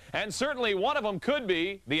be. And certainly one of them could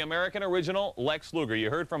be the American original Lex Luger. You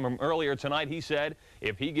heard from him earlier tonight. He said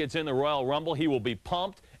if he gets in the Royal Rumble, he will be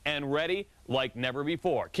pumped and ready like never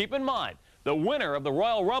before. Keep in mind, the winner of the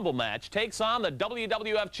Royal Rumble match takes on the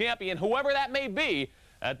WWF champion, whoever that may be,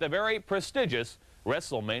 at the very prestigious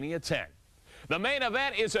WrestleMania 10. The main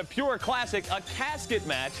event is a pure classic, a casket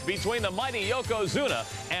match between the mighty Yokozuna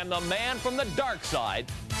and the man from the dark side,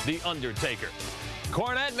 The Undertaker.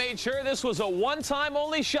 Cornette made sure this was a one-time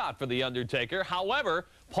only shot for The Undertaker. However,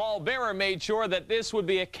 Paul Bearer made sure that this would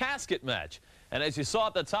be a casket match. And as you saw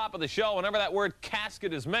at the top of the show, whenever that word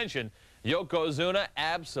casket is mentioned, Yokozuna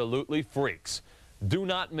absolutely freaks. Do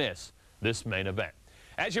not miss this main event.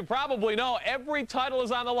 As you probably know, every title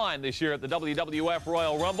is on the line this year at the WWF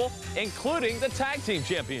Royal Rumble, including the Tag Team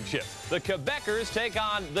Championship. The Quebecers take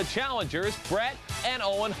on the challengers, Bret and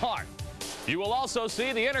Owen Hart. You will also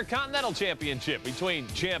see the Intercontinental Championship between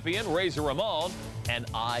champion Razor Ramon and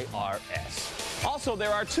IRS. Also,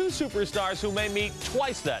 there are two superstars who may meet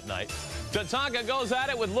twice that night. Tatanka goes at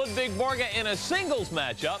it with Ludwig Borga in a singles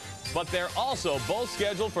matchup, but they're also both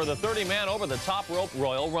scheduled for the 30-man over-the-top rope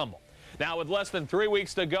Royal Rumble. Now, with less than 3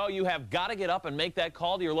 weeks to go, you have got to get up and make that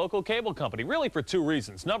call to your local cable company, really for two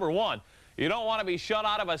reasons. Number one, you don't want to be shut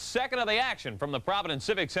out of a second of the action from the Providence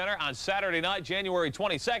Civic Center on Saturday night, January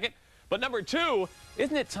 22nd. But number two,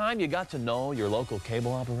 isn't it time you got to know your local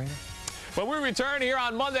cable operator? When we return here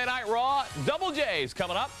on Monday Night Raw, Double J's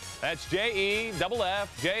coming up. That's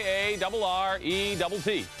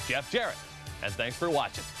J-E-F-F-J-A-R-R-E-T-T, Jeff Jarrett. And thanks for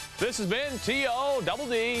watching. This has been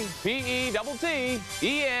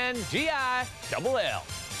T-O-D-D-P-E-T-T-E-N-G-I-L-L,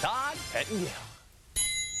 Todd Pettengill.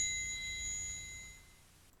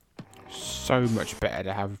 So much better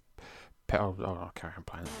to have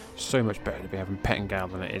so much better to be having Pettengill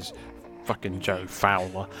than it is fucking Joe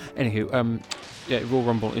Fowler. Anywho, yeah, Royal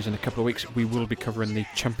Rumble is in a couple of weeks. We will be covering the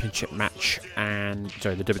championship match and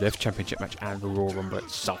the WWF championship match and the Royal Rumble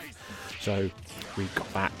itself. So we've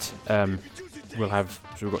got that. We've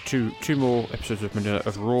got two more episodes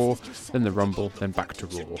of Raw, then the Rumble, then back to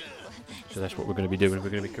Raw. So that's what we're going to be doing. We're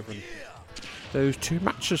going to be covering those two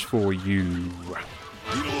matches for you.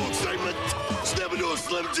 Excitement. Step into a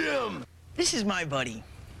Slim Jim. This is my buddy,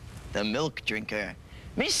 the milk drinker,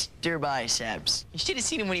 Mr. Biceps. You should have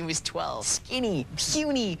seen him when he was 12. Skinny,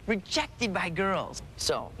 puny, rejected by girls.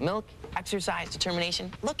 So, milk, exercise,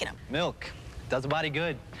 determination, look at him. Milk does the body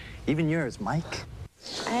good. Even yours, Mike.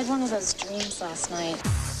 I had one of those dreams last night.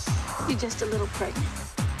 You're just a little pregnant.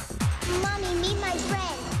 Mommy, meet my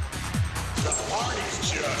friend. The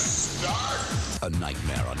party's just started. A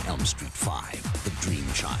Nightmare on Elm Street 5, The Dream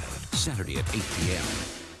Child, Saturday at 8 p.m.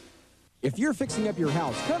 If you're fixing up your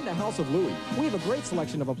house, come to House of Louie. We have a great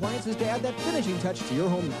selection of appliances to add that finishing touch to your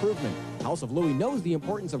home improvement. House of Louie knows the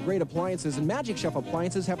importance of great appliances, and Magic Chef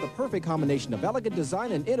appliances have the perfect combination of elegant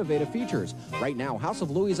design and innovative features. Right now, House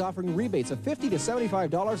of Louie is offering rebates of $50 to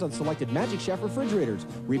 $75 on selected Magic Chef refrigerators,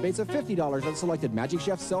 rebates of $50 on selected Magic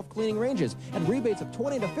Chef self-cleaning ranges, and rebates of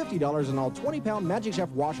 $20 to $50 on all 20-pound Magic Chef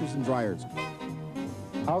washers and dryers.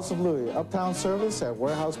 House of Louie, uptown service at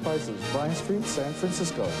warehouse prices, Bryant Street, San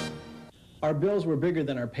Francisco. Our bills were bigger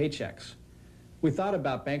than our paychecks. We thought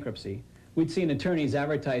about bankruptcy. We'd seen attorneys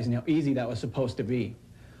advertising how easy that was supposed to be.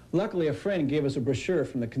 Luckily, a friend gave us a brochure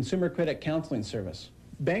from the Consumer Credit Counseling Service.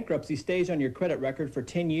 Bankruptcy stays on your credit record for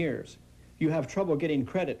 10 years. You have trouble getting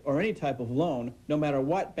credit or any type of loan, no matter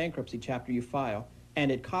what bankruptcy chapter you file,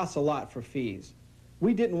 and it costs a lot for fees.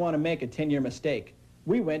 We didn't want to make a 10-year mistake.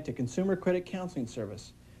 We went to Consumer Credit Counseling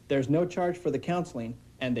Service. There's no charge for the counseling,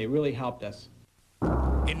 and they really helped us.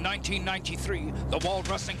 In 1993, the World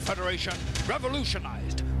Wrestling Federation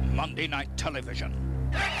revolutionized Monday Night Television.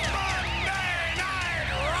 Monday Night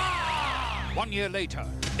Raw! 1 year later,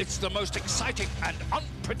 it's the most exciting and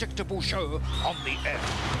unpredictable show on the air.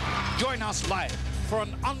 Join us live for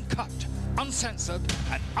an uncut, uncensored,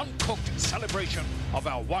 and uncooked celebration of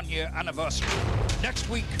our 1 year anniversary. Next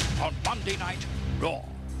week on Monday Night Raw.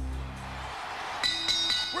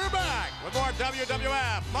 We're back with more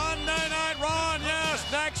WWF Monday Night Raw. And yes,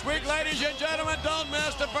 next week, ladies and gentlemen, don't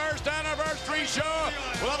miss the first anniversary show.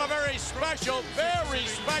 We'll have a very special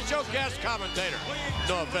guest commentator.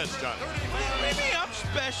 No offense, Johnny. Maybe I'm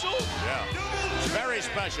special. Yeah, very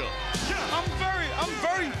special. I'm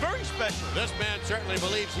very special. This man certainly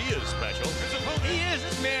believes he is special. He is.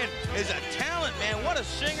 This man is a talent, man. What a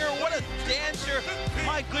singer, what a dancer.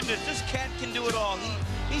 My goodness, this cat can do it all.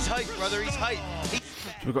 He's hype, brother. He's hype.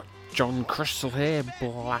 So we've got John Crystal here,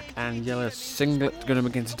 black and yellow singlet, going up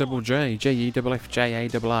against Double J,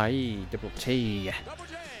 J-E-F-F-J-A-I-I-T,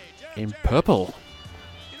 in purple.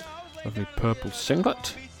 Lovely purple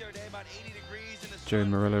singlet. Joe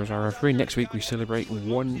Murillo is our referee. Next week we celebrate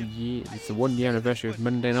 1 year. It's the 1 year anniversary of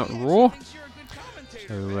Monday Night Raw.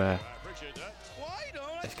 So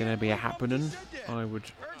it's going to be a happening. I would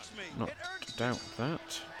not doubt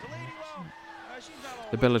that.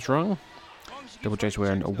 The bell is rung. Double J's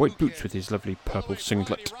wearing white boots with his lovely purple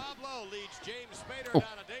singlet. Oh,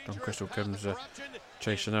 John Crystal comes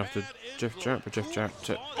chasing after Jeff Jarrett, but Jeff Jarrett,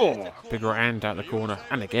 big right hand out the corner,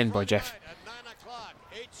 and again by Jeff.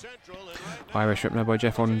 Irish whip now by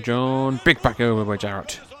Jeff on John, big back over by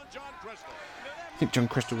Jarrett. I think John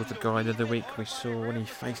Crystal was the guy the other week we saw when he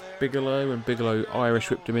faced Bigelow, and Bigelow Irish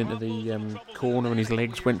whipped him into the corner and his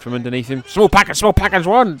legs went from underneath him. Small package,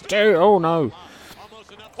 1, 2, oh no.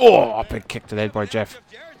 Oh, big kick to the head by Jeff.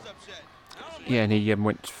 Yeah, and he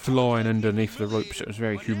went flying underneath the ropes. It was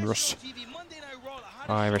very humorous.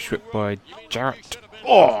 Irish whip by Jarrett.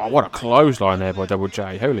 Oh, what a clothesline there by Double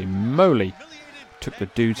J. Holy moly. Took the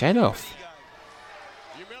dude's head off.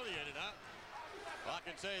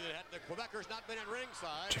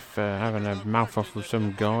 Jeff having a mouth off with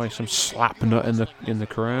some guy, some slap nut in the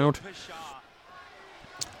crowd.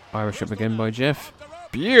 Irish whip again by Jeff.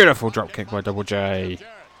 Beautiful drop kick by Double J.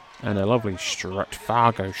 And a lovely strut,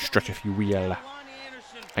 Fargo strut if you will.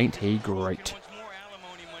 Ain't he great?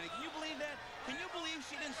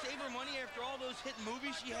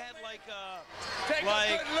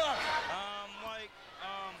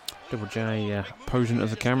 Double J posing to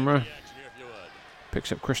the camera.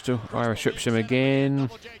 Picks up Crystal. Irish whips him again.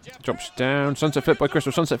 Drops down. Sunset flip by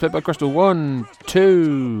Crystal. Sunset flip by Crystal. 1,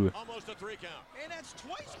 2.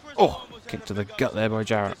 Oh, kick to the gut there by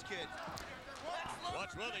Jarrett.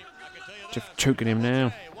 Jeff choking him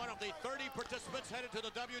now.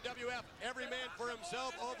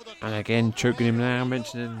 And again choking him now,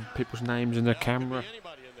 mentioning people's names in the camera.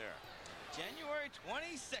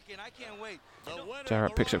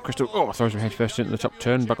 Jarrett picks up Crystal. Oh, throws him head first into the top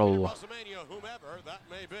turnbuckle.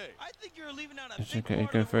 He's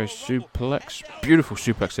going for a suplex. Beautiful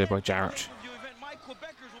suplex there by Jarrett.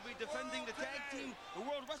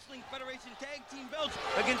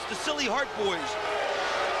 Against the Silly Hart Boys.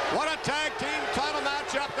 What a tag team title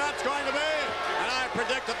matchup that's going to be. And I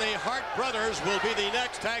predict that the Hart brothers will be the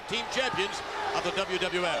next tag team champions of the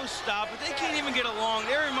WWF. Oh, stop it. They can't even get along.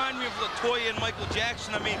 They remind me of LaToya and Michael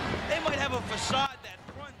Jackson. I mean, they might have a facade that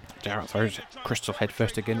front. Jarrett throws Crystal head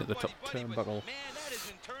first again at the top turnbuckle. Man, that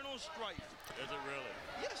is internal strife. Is it really?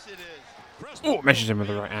 Yes, it is. Oh, measures him with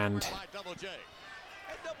the right hand. Double J,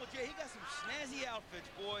 he got some snazzy outfits,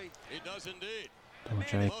 boy. He does indeed. Double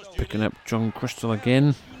J picking up John Crystal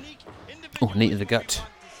again. Oh, knee to the gut.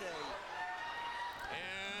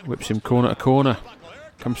 Whips him corner to corner.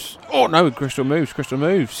 Comes. Oh no, Crystal moves. Crystal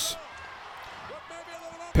moves.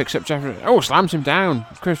 Picks up Jeffrey. Oh, slams him down.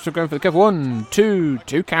 Crystal going for the cover. 1, 2,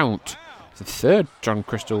 2 count. It's the third John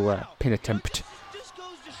Crystal pin attempt.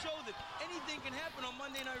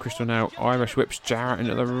 Crystal now Irish whips Jarrett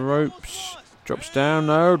into the ropes. Drops down.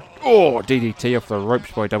 No. Oh, DDT off the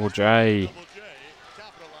ropes by Double J.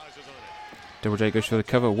 Double J goes for the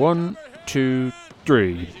cover. 1, 2,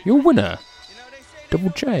 3. Your winner,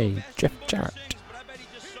 Double J, Jeff Jarrett.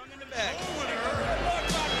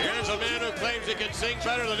 Here's a man who claims he can sing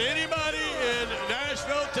better than anybody in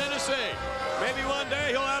Nashville, Tennessee. Maybe one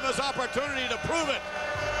day he'll have his opportunity to prove it.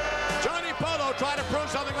 Johnny Polo tried to prove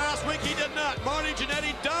something last week. He did not. Marty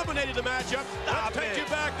Jannetty dominated the matchup. I'll take you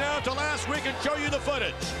back now to last week and show you the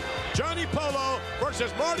footage. Johnny Polo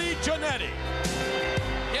versus Marty Jannetty.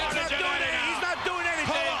 He's not doing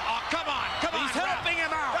anything. Oh, come on. He's helping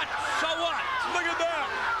him out. So what? Look at that.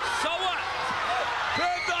 So what?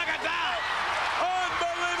 Look at that.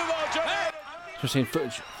 Unbelievable, Jannetty. So we're seeing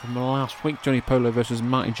footage from last week. Johnny Polo versus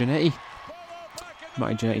Marty Jannetty.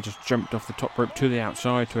 Marty Jannetty just jumped off the top rope to the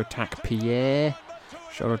outside to attack Pierre.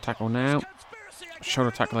 Shoulder tackle now.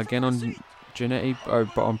 Shoulder tackle again on Jannetty.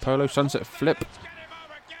 But on Polo. Sunset flip.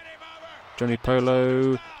 Johnny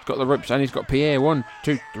Polo got the ropes and he's got Pierre. 1,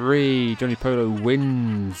 2, 3. Johnny Polo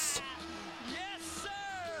wins.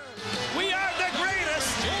 We are the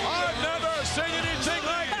greatest. I've never seen anything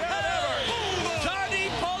like that ever. Johnny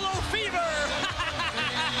Polo fever.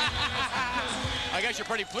 I guess you're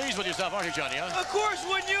pretty pleased with yourself, aren't you, Johnny? Huh? Of course,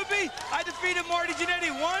 wouldn't you be? I defeated Marty Jannetty.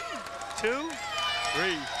 1, 2,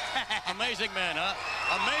 3. Amazing man, huh?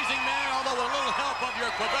 Amazing man, although with a little help of your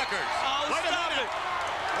Quebecers. Oh, Wait stop it.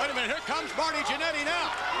 Wait a minute, here comes Marty Jannetty now.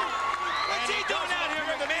 What's he doing out here,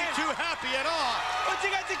 McMahon? Too happy at all. What's he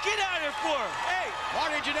got the kid out here for? Hey.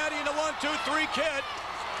 Marty Jannetty and the 1, 2, 3 kid.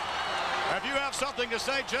 If you have something to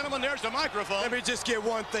say, gentlemen, there's the microphone. Let me just get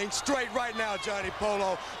one thing straight right now, Johnny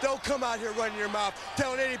Polo. Don't come out here running your mouth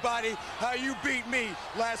telling anybody how you beat me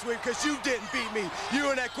last week, because you didn't beat me. You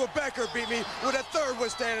and that Quebecer beat me with a third one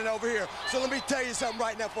standing over here. So let me tell you something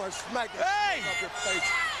right now before I smack the off your face.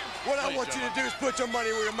 What I want you to do is put your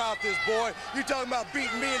money where your mouth is, boy. You talking about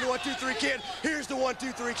beating me and the 1, 2, 3 kid? Here's the 1,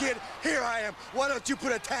 2, 3 kid. Here I am. Why don't you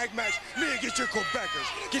put a tag match, me against your Quebecers?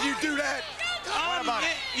 Can you do that?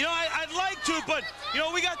 You know, I'd like to, but, you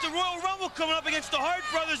know, we got the Royal Rumble coming up against the Hart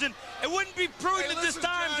brothers, and it wouldn't be prudent at this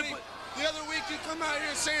time to put... The other week you come out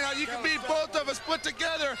here saying how you can beat both of us put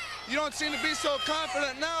together. You don't seem to be so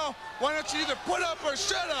confident now. Why don't you either put up or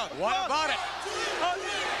shut up? What about it?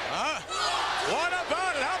 What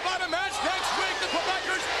about it? How about a match next week? The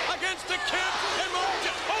Quebecers against the Kids and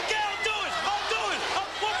Martin. Okay, I'll do it.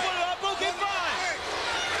 We'll put it up. Okay, fine.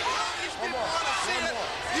 These people want to see it.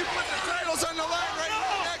 You put the titles on the line right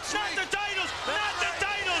now next week. Not the titles. Not the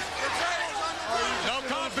titles. The titles on the line. No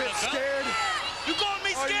confidence, scared? You calling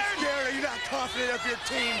me scared? Are you scared? Are you not confident of your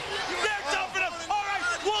team? They're tough enough. All right,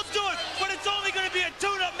 we'll do it. But it's only going to be a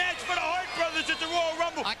tune-up match for the Hart brothers. this is the Royal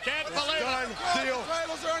Rumble. I can't believe Done. it. Deal.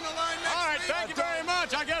 Titles are on the line next All right, thank you very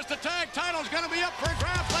much. I guess the tag title's going to be up for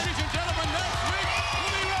grabs, ladies and gentlemen, next week.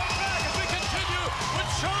 We'll be right back as we continue with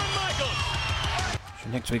Shawn Michaels. So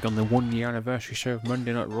next week on the 1 year anniversary show of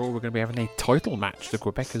Monday Night Raw, we're going to be having a title match: the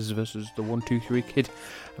Quebecers versus the 1-2-3 Kid,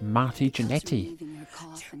 Marty Jannetty.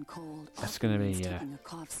 That's going to be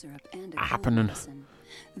happening.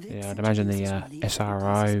 Yeah, I'd imagine the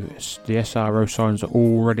SRO signs are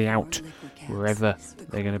already out wherever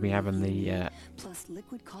they're going to be having the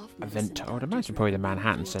event. I would imagine probably the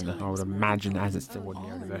Manhattan Center. I would imagine, as it's the 1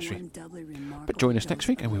 year anniversary. But join us next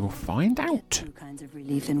week and we will find out. 2 kinds of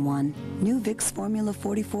relief in one. New Vicks Formula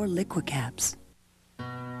 44 Liquid Caps.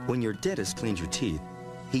 When your dentist cleans your teeth,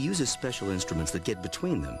 he uses special instruments that get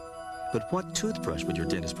between them. But what toothbrush would your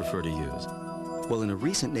dentist prefer to use? Well, in a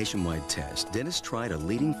recent nationwide test, dentists tried a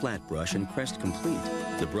leading flat brush and Crest Complete.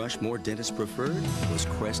 The brush more dentists preferred was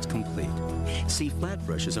Crest Complete. See, flat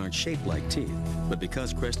brushes aren't shaped like teeth, but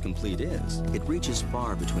because Crest Complete is, it reaches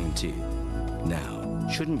far between teeth. Now,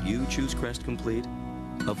 shouldn't you choose Crest Complete?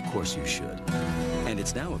 Of course you should. And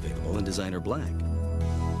it's now available in designer black.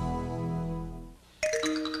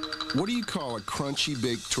 What do you call a crunchy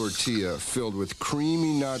baked tortilla filled with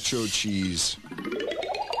creamy nacho cheese?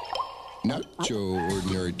 Nacho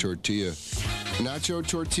ordinary tortilla. Nacho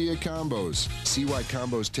tortilla combos. See why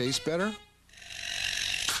combos taste better?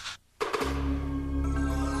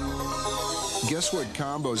 Guess what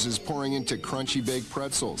combos is pouring into crunchy baked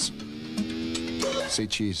pretzels? Say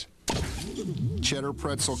cheese. Cheddar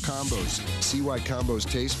pretzel combos. See why combos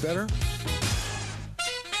taste better?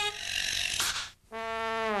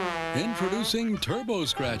 Introducing Turbo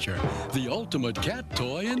Scratcher, the ultimate cat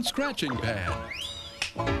toy and scratching pad.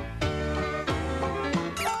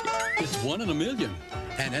 It's 1 in a million,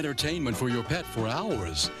 and entertainment for your pet for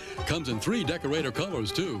hours. Comes in 3 decorator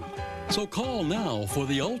colors, too. So call now for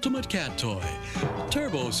the ultimate cat toy,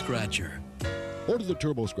 Turbo Scratcher. Order the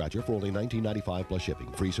Turbo Scratcher for only $19.95 plus shipping.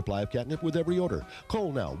 Free supply of catnip with every order.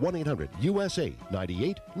 Call now,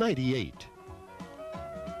 1-800-USA-9898.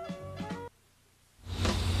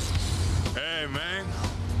 Hey, man,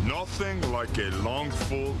 nothing like a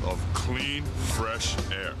lungful of clean, fresh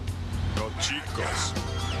air. No chicos,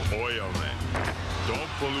 oil, man. Don't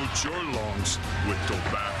pollute your lungs with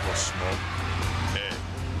tobacco smoke. Hey,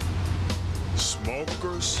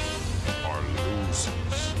 smokers are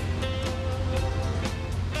losers.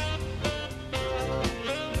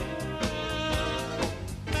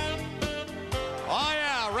 Oh,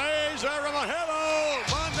 yeah, raise everyone. Hello,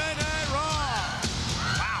 Monday Night Raw.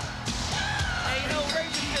 Wow. Hey, you know,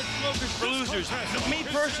 Ray just said smokers for losers. Me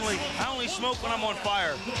personally, I only smoke when I'm on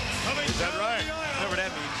fire. Is that right? Whatever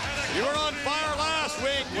that means. You were on fire last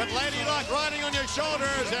week with Lady Luck riding on your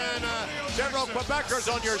shoulders and several Quebecers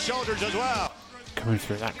on your shoulders as well. Coming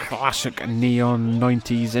through that classic neon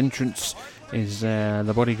 90s entrance is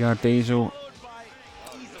the Bodyguard Diesel.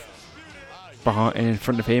 In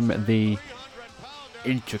front of him, the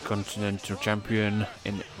Intercontinental Champion,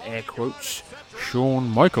 in air quotes, Shawn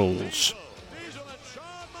Michaels.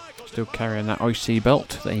 Still carrying that IC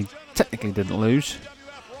belt that he technically didn't lose.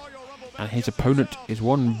 And his opponent is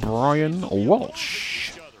one Brian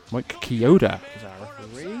Walsh. Mike Chioda is our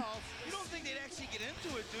referee.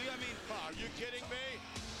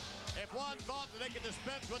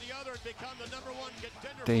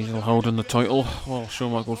 Diesel holding the title while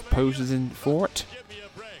Shawn Michaels poses in for it.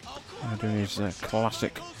 Doing his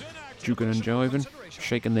classic juking and jiving,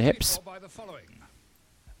 shaking the hips.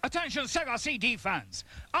 Attention Sega CD fans,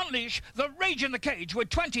 unleash the rage in the cage with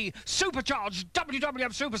 20 supercharged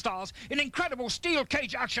WWF superstars in incredible steel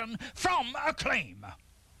cage action from Acclaim.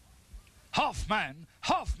 Half man,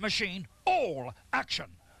 half machine, all action.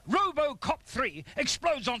 RoboCop 3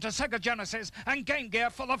 explodes onto Sega Genesis and Game Gear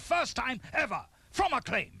for the first time ever from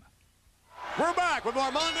Acclaim. We're back with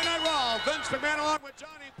more Monday Night Raw. Vince McMahon along with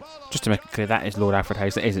Johnny Polo. Just to make it clear, that is Lord Alfred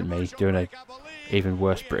Hayes. That isn't me doing a even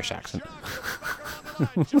worse British accent.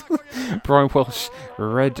 Brian Walsh,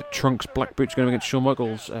 red trunks, black boots, going against Shawn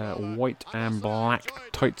Michaels, white and black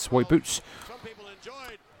tights, white boots.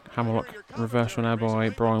 Hammerlock reversal now by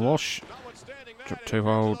Brian Walsh. Drop 2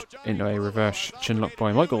 hold into a reverse chin lock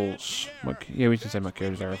by Michaels. We can say Mike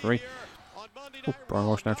Chioda's our referee. Oh, Brian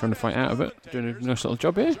Walsh now trying to fight out of it. Doing a nice little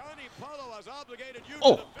job here.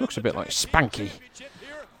 Oh, looks a bit like Spanky.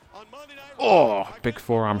 Oh, big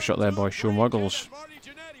forearm shot there by Shawn Michaels.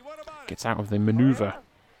 Gets out of the manoeuvre.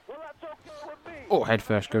 Oh, head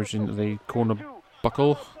first goes into the corner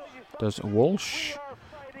buckle. Does Walsh.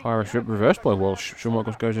 Irish whip reversed by Walsh. Shawn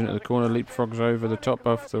Michaels goes into the corner, leapfrogs over the top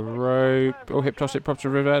of the rope. Oh, hip toss, hip prop to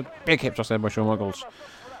river. Big hip toss there by Shawn Michaels.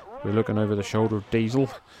 We're looking over the shoulder of Diesel.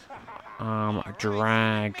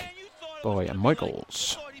 Drag by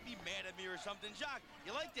Michaels. And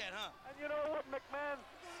you know what, McMahon?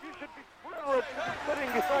 You should be privileged to be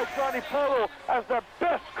sitting beside Johnny Polo as the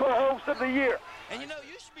best co-host of the year. And you know,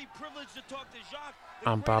 you should be privileged to talk to Jacques.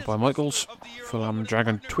 And bad by Michaels. Full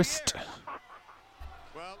Dragon Twist.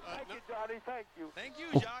 Thank you, Johnny. Thank you. Thank you,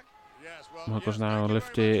 Oh. Jacques. Michaels now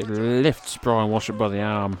lifts Brian Walsh up by the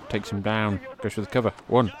arm, takes him down, goes for the cover.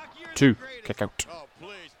 1, 2, kick out.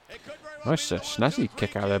 Nice snazzy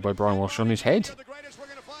kick out there by Brian Walsh on his head.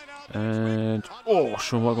 And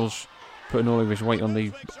Shawn Michaels putting all of his weight on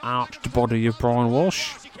the arched body of Brian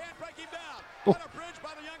Walsh. Oh,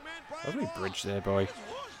 lovely bridge there by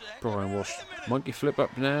Brian Walsh. Monkey flip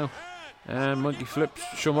up now. And monkey flips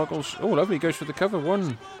Shawn Michaels. Oh, lovely, goes for the cover.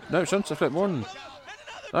 1, no, sunset flip. 1.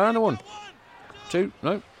 And a 1, 2,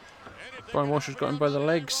 no. Brian Walsh has got him by the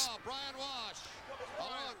legs.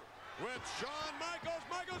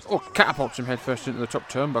 Oh, catapults him head first into the top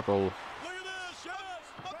turnbuckle.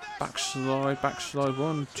 Backslide,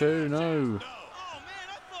 1, 2, no.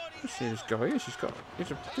 Let's see this guy.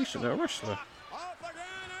 He's a decent little wrestler.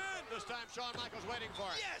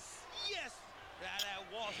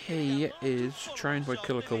 He is trained by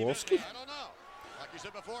Killer Kowalski.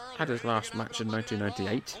 Had his last match in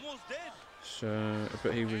 1998. So,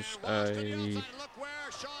 but he was he's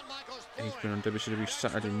been on WCW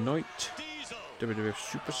Saturday Night, WWF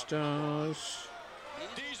Superstars.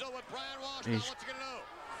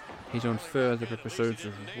 He's on further episodes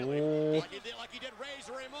of Raw.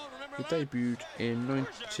 He debuted in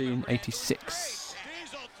 1986.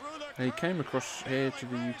 And he came across here to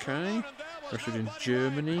the UK. Wrestled in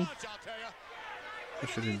Germany.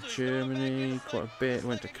 Quite a bit.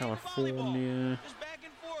 Went to California.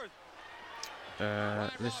 He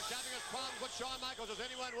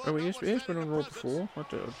has been on Raw before. I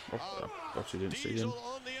obviously didn't see him.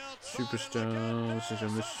 Superstars is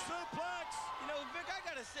on this.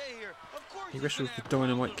 He wrestled with the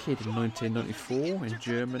Dynamite Kid in 1994 in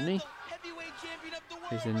Germany.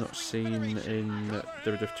 He's then not seen in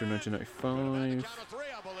WWF 2 1995.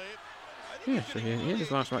 Yeah, so he had his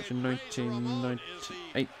last match in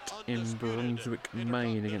 1998 in Brunswick,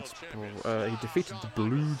 Maine against... he defeated the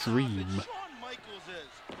Blue Dream.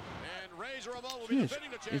 Yeah,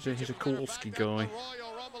 he's a Kowalski guy.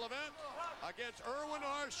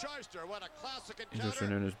 He's also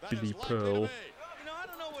known as Billy Pearl.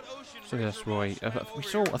 So that's right. I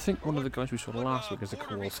think one of the guys we saw last week is a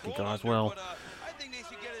Kowalski guy as well.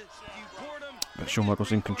 But Shawn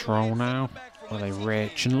Michaels in control now. With a rare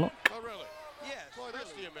chin lock.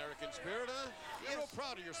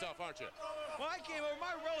 When I came over,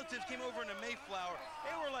 my relatives came over in the Mayflower.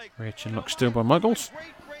 They were like, Rare chin lock still by Michaels.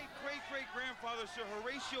 Great-great-great-grandfather Sir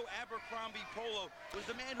Horatio Abercrombie Polo was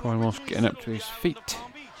the man who Brian Walsh getting up to his feet.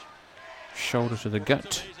 Shoulder to the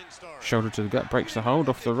gut. Shoulder to the gut, breaks the hold,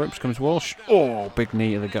 off the ropes comes Walsh. Oh, big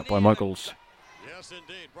knee to the gut by Michaels. Yes,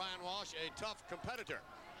 indeed. Brian Walsh, a tough competitor.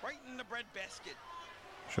 Right in the bread basket.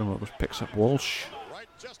 Shawn Michaels picks up Walsh.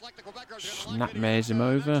 Snapmares him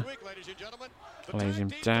over. Lays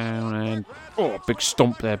him down and... Oh, big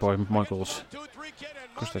stomp there by Michaels.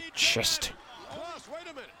 Across the chest. Wait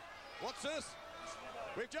a minute. What's this?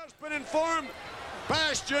 We've just been informed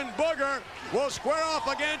Bastion Booger will square off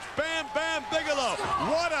against Bam Bam Bigelow.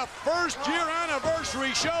 What a first-year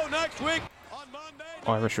anniversary show next week on Monday.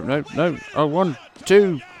 Irish whip, no. Oh, 1,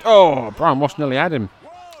 2. Oh, Brian Walsh nearly had him.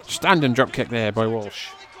 Standing drop kick there by Walsh.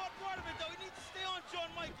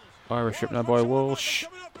 Irish whip now by Walsh.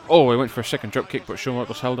 Oh, he went for a second drop kick, but Shawn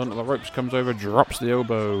Michaels held onto the ropes, comes over, drops the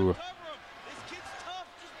elbow.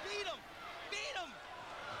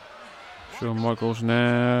 Shawn Michaels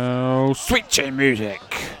now. Sweet chin music.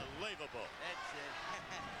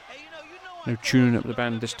 No tuning up the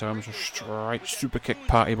band this time. It's a straight super kick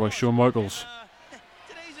party by Shawn Michaels.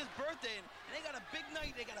 Today's his birthday, and they got a big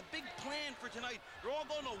night. They got a big plan for tonight. They're all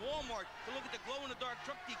going to Walmart to look at the glow-in-the-dark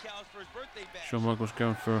truck decals for his birthday bash. Shawn Michaels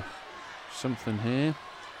going for something here.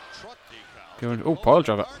 Going, oh, pile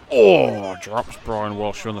driver. Oh, drops Brian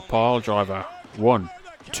Walsh on the pile driver. 1,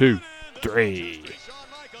 2, 3.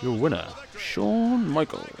 Your winner, Shawn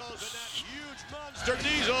Michaels. Mr.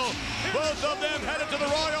 Diesel, both of them headed to the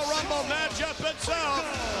Royal Rumble matchup itself.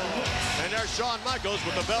 And there's Shawn Michaels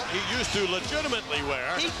with the belt he used to legitimately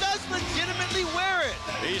wear. He does legitimately wear it.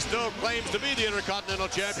 He still claims to be the Intercontinental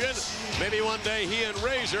Champion. Maybe one day he and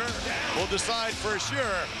Razor will decide for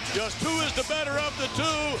sure just who is the better of the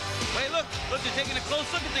two. Wait, look, they're taking a close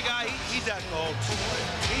look at the guy. He's out cold.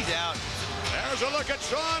 He's out. There Here's a look at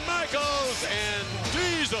Shawn Michaels and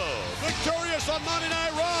Diesel, victorious on Monday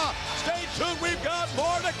Night Raw. Stay tuned, we've got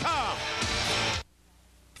more to come.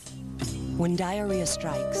 When diarrhea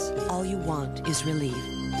strikes, all you want is relief.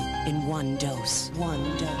 In one dose. One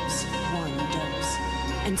dose. One dose.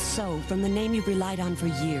 And so, from the name you've relied on for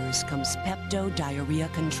years comes Pepto Diarrhea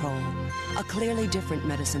Control. A clearly different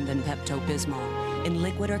medicine than Pepto-Bismol. In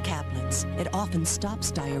liquid or caplets, it often stops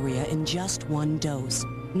diarrhea in just one dose.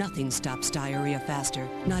 Nothing stops diarrhea faster,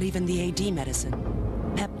 not even the AD medicine.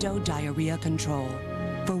 Pepto Diarrhea Control.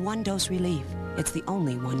 For one dose relief, it's the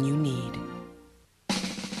only one you need.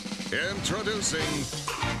 Introducing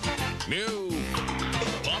new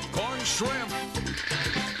popcorn shrimp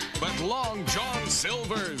with Long John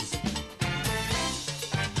Silver's.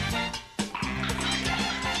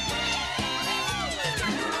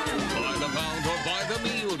 By the pound or by the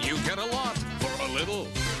meal, you get a lot for a little.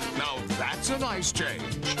 Now that's a nice change.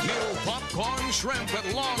 New popcorn shrimp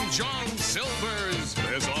at Long John Silver's.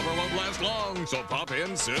 This offer won't last long, so pop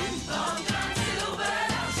in soon. Long John Silver's.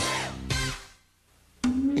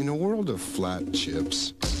 In a world of flat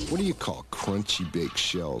chips, what do you call crunchy baked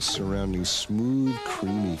shells surrounding smooth,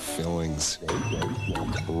 creamy fillings?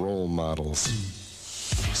 Role models.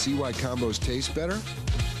 See why combos taste better?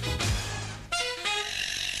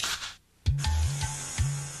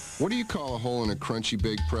 What do you call a hole in a crunchy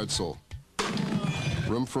baked pretzel?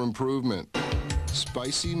 Room for improvement.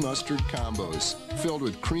 Spicy mustard combos, filled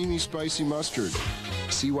with creamy spicy mustard.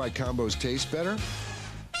 See why combos taste better?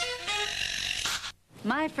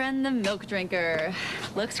 My friend the milk drinker.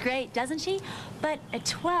 Looks great, doesn't she? But at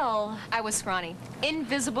 12, I was scrawny.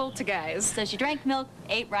 Invisible to guys. So she drank milk,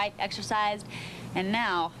 ate right, exercised, and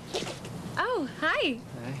now... Oh, hi.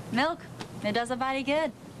 Hi. Milk. It does a body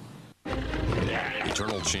good.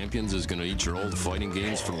 Eternal Champions is going to eat your old fighting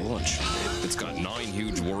games for lunch. It's got 9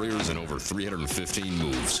 huge warriors and over 315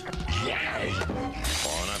 moves. Bon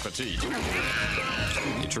appetit.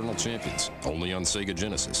 Eternal Champions, only on Sega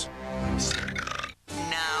Genesis.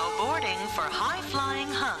 Now boarding for high-flying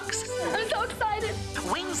hunks. I'm so excited.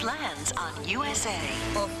 Wings lands on USA.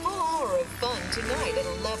 A full hour of fun tonight at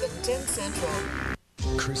 11:10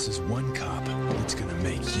 Central. Chris is one cop that's gonna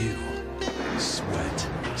make you sweat.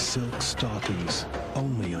 Silk stockings,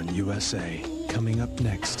 only on USA. Coming up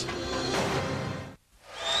next.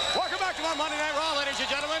 Welcome back to my Monday Night Raw, ladies and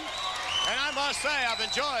gentlemen. And I must say, I've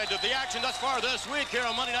enjoyed the action thus far this week here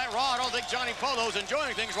on Monday Night Raw. I don't think Johnny Polo's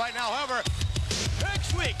enjoying things right now. However,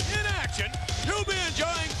 next week, in action, you'll be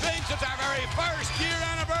enjoying things. It's our very first year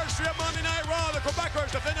anniversary of Monday Night Raw. The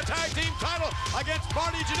Quebecers defend the tag team title against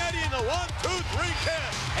Marty Jannetty and the 1-2-3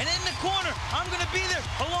 Kid. And in the corner, I'm going to be there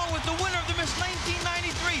along with the winner of the Miss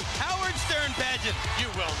 1993 Howard Stern pageant. You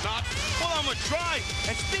will not. Well, I'm going to try.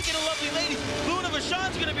 And speaking of lovely ladies, Luna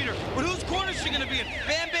Vachon's going to be there. But whose corner is she going to be in?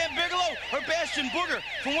 Bam Bam Bigelow or Bastion Booger?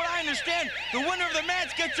 From what I understand, the winner of the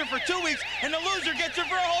match gets her for 2 weeks, and the loser gets her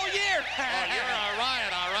for a whole year. Oh, you're a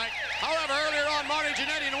riot, all right. However, earlier on, Marty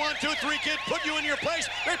Jannetty and the 1-2-3 Kid put you in your place.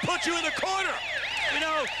 They put you in the corner. You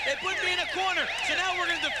know, they put me in a corner, so now we're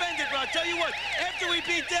going to defend it. But I'll tell you what, after we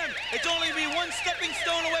beat them, it's only be one stepping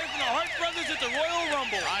stone away from the Hart Brothers at the Royal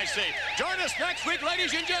Rumble. I see. Join us next week,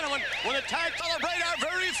 ladies and gentlemen, when the tag celebrate our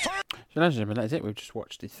very first... So ladies and gentlemen, that's it. We've just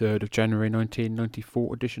watched the 3rd of January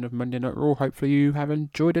 1994 edition of Monday Night Raw. Hopefully you have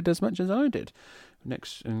enjoyed it as much as I did.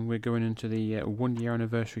 Next, and we're going into the 1-year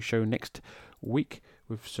anniversary show next week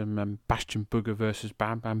with some Bastion Booger versus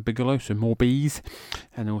Bam Bam Bigelow, some more bees,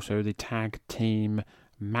 and also the tag team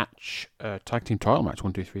match, tag team title match,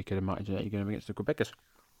 1-2-3 Kid and Marty Jannetty going up against the Quebecers.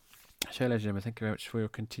 So, ladies and gentlemen, thank you very much for your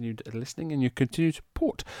continued listening and your continued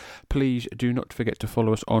support. Please do not forget to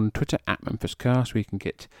follow us on Twitter at MemphisCast, where you can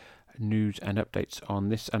get news and updates on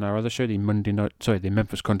this and our other show, the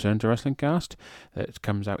Memphis Continental Wrestling Cast, that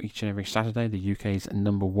comes out each and every Saturday, the UK's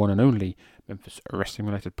 #1 and only Memphis wrestling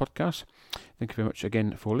related podcast. Thank you very much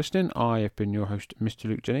again for listening. I have been your host, Mr.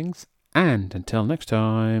 Luke Jennings, and until next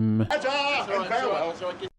time.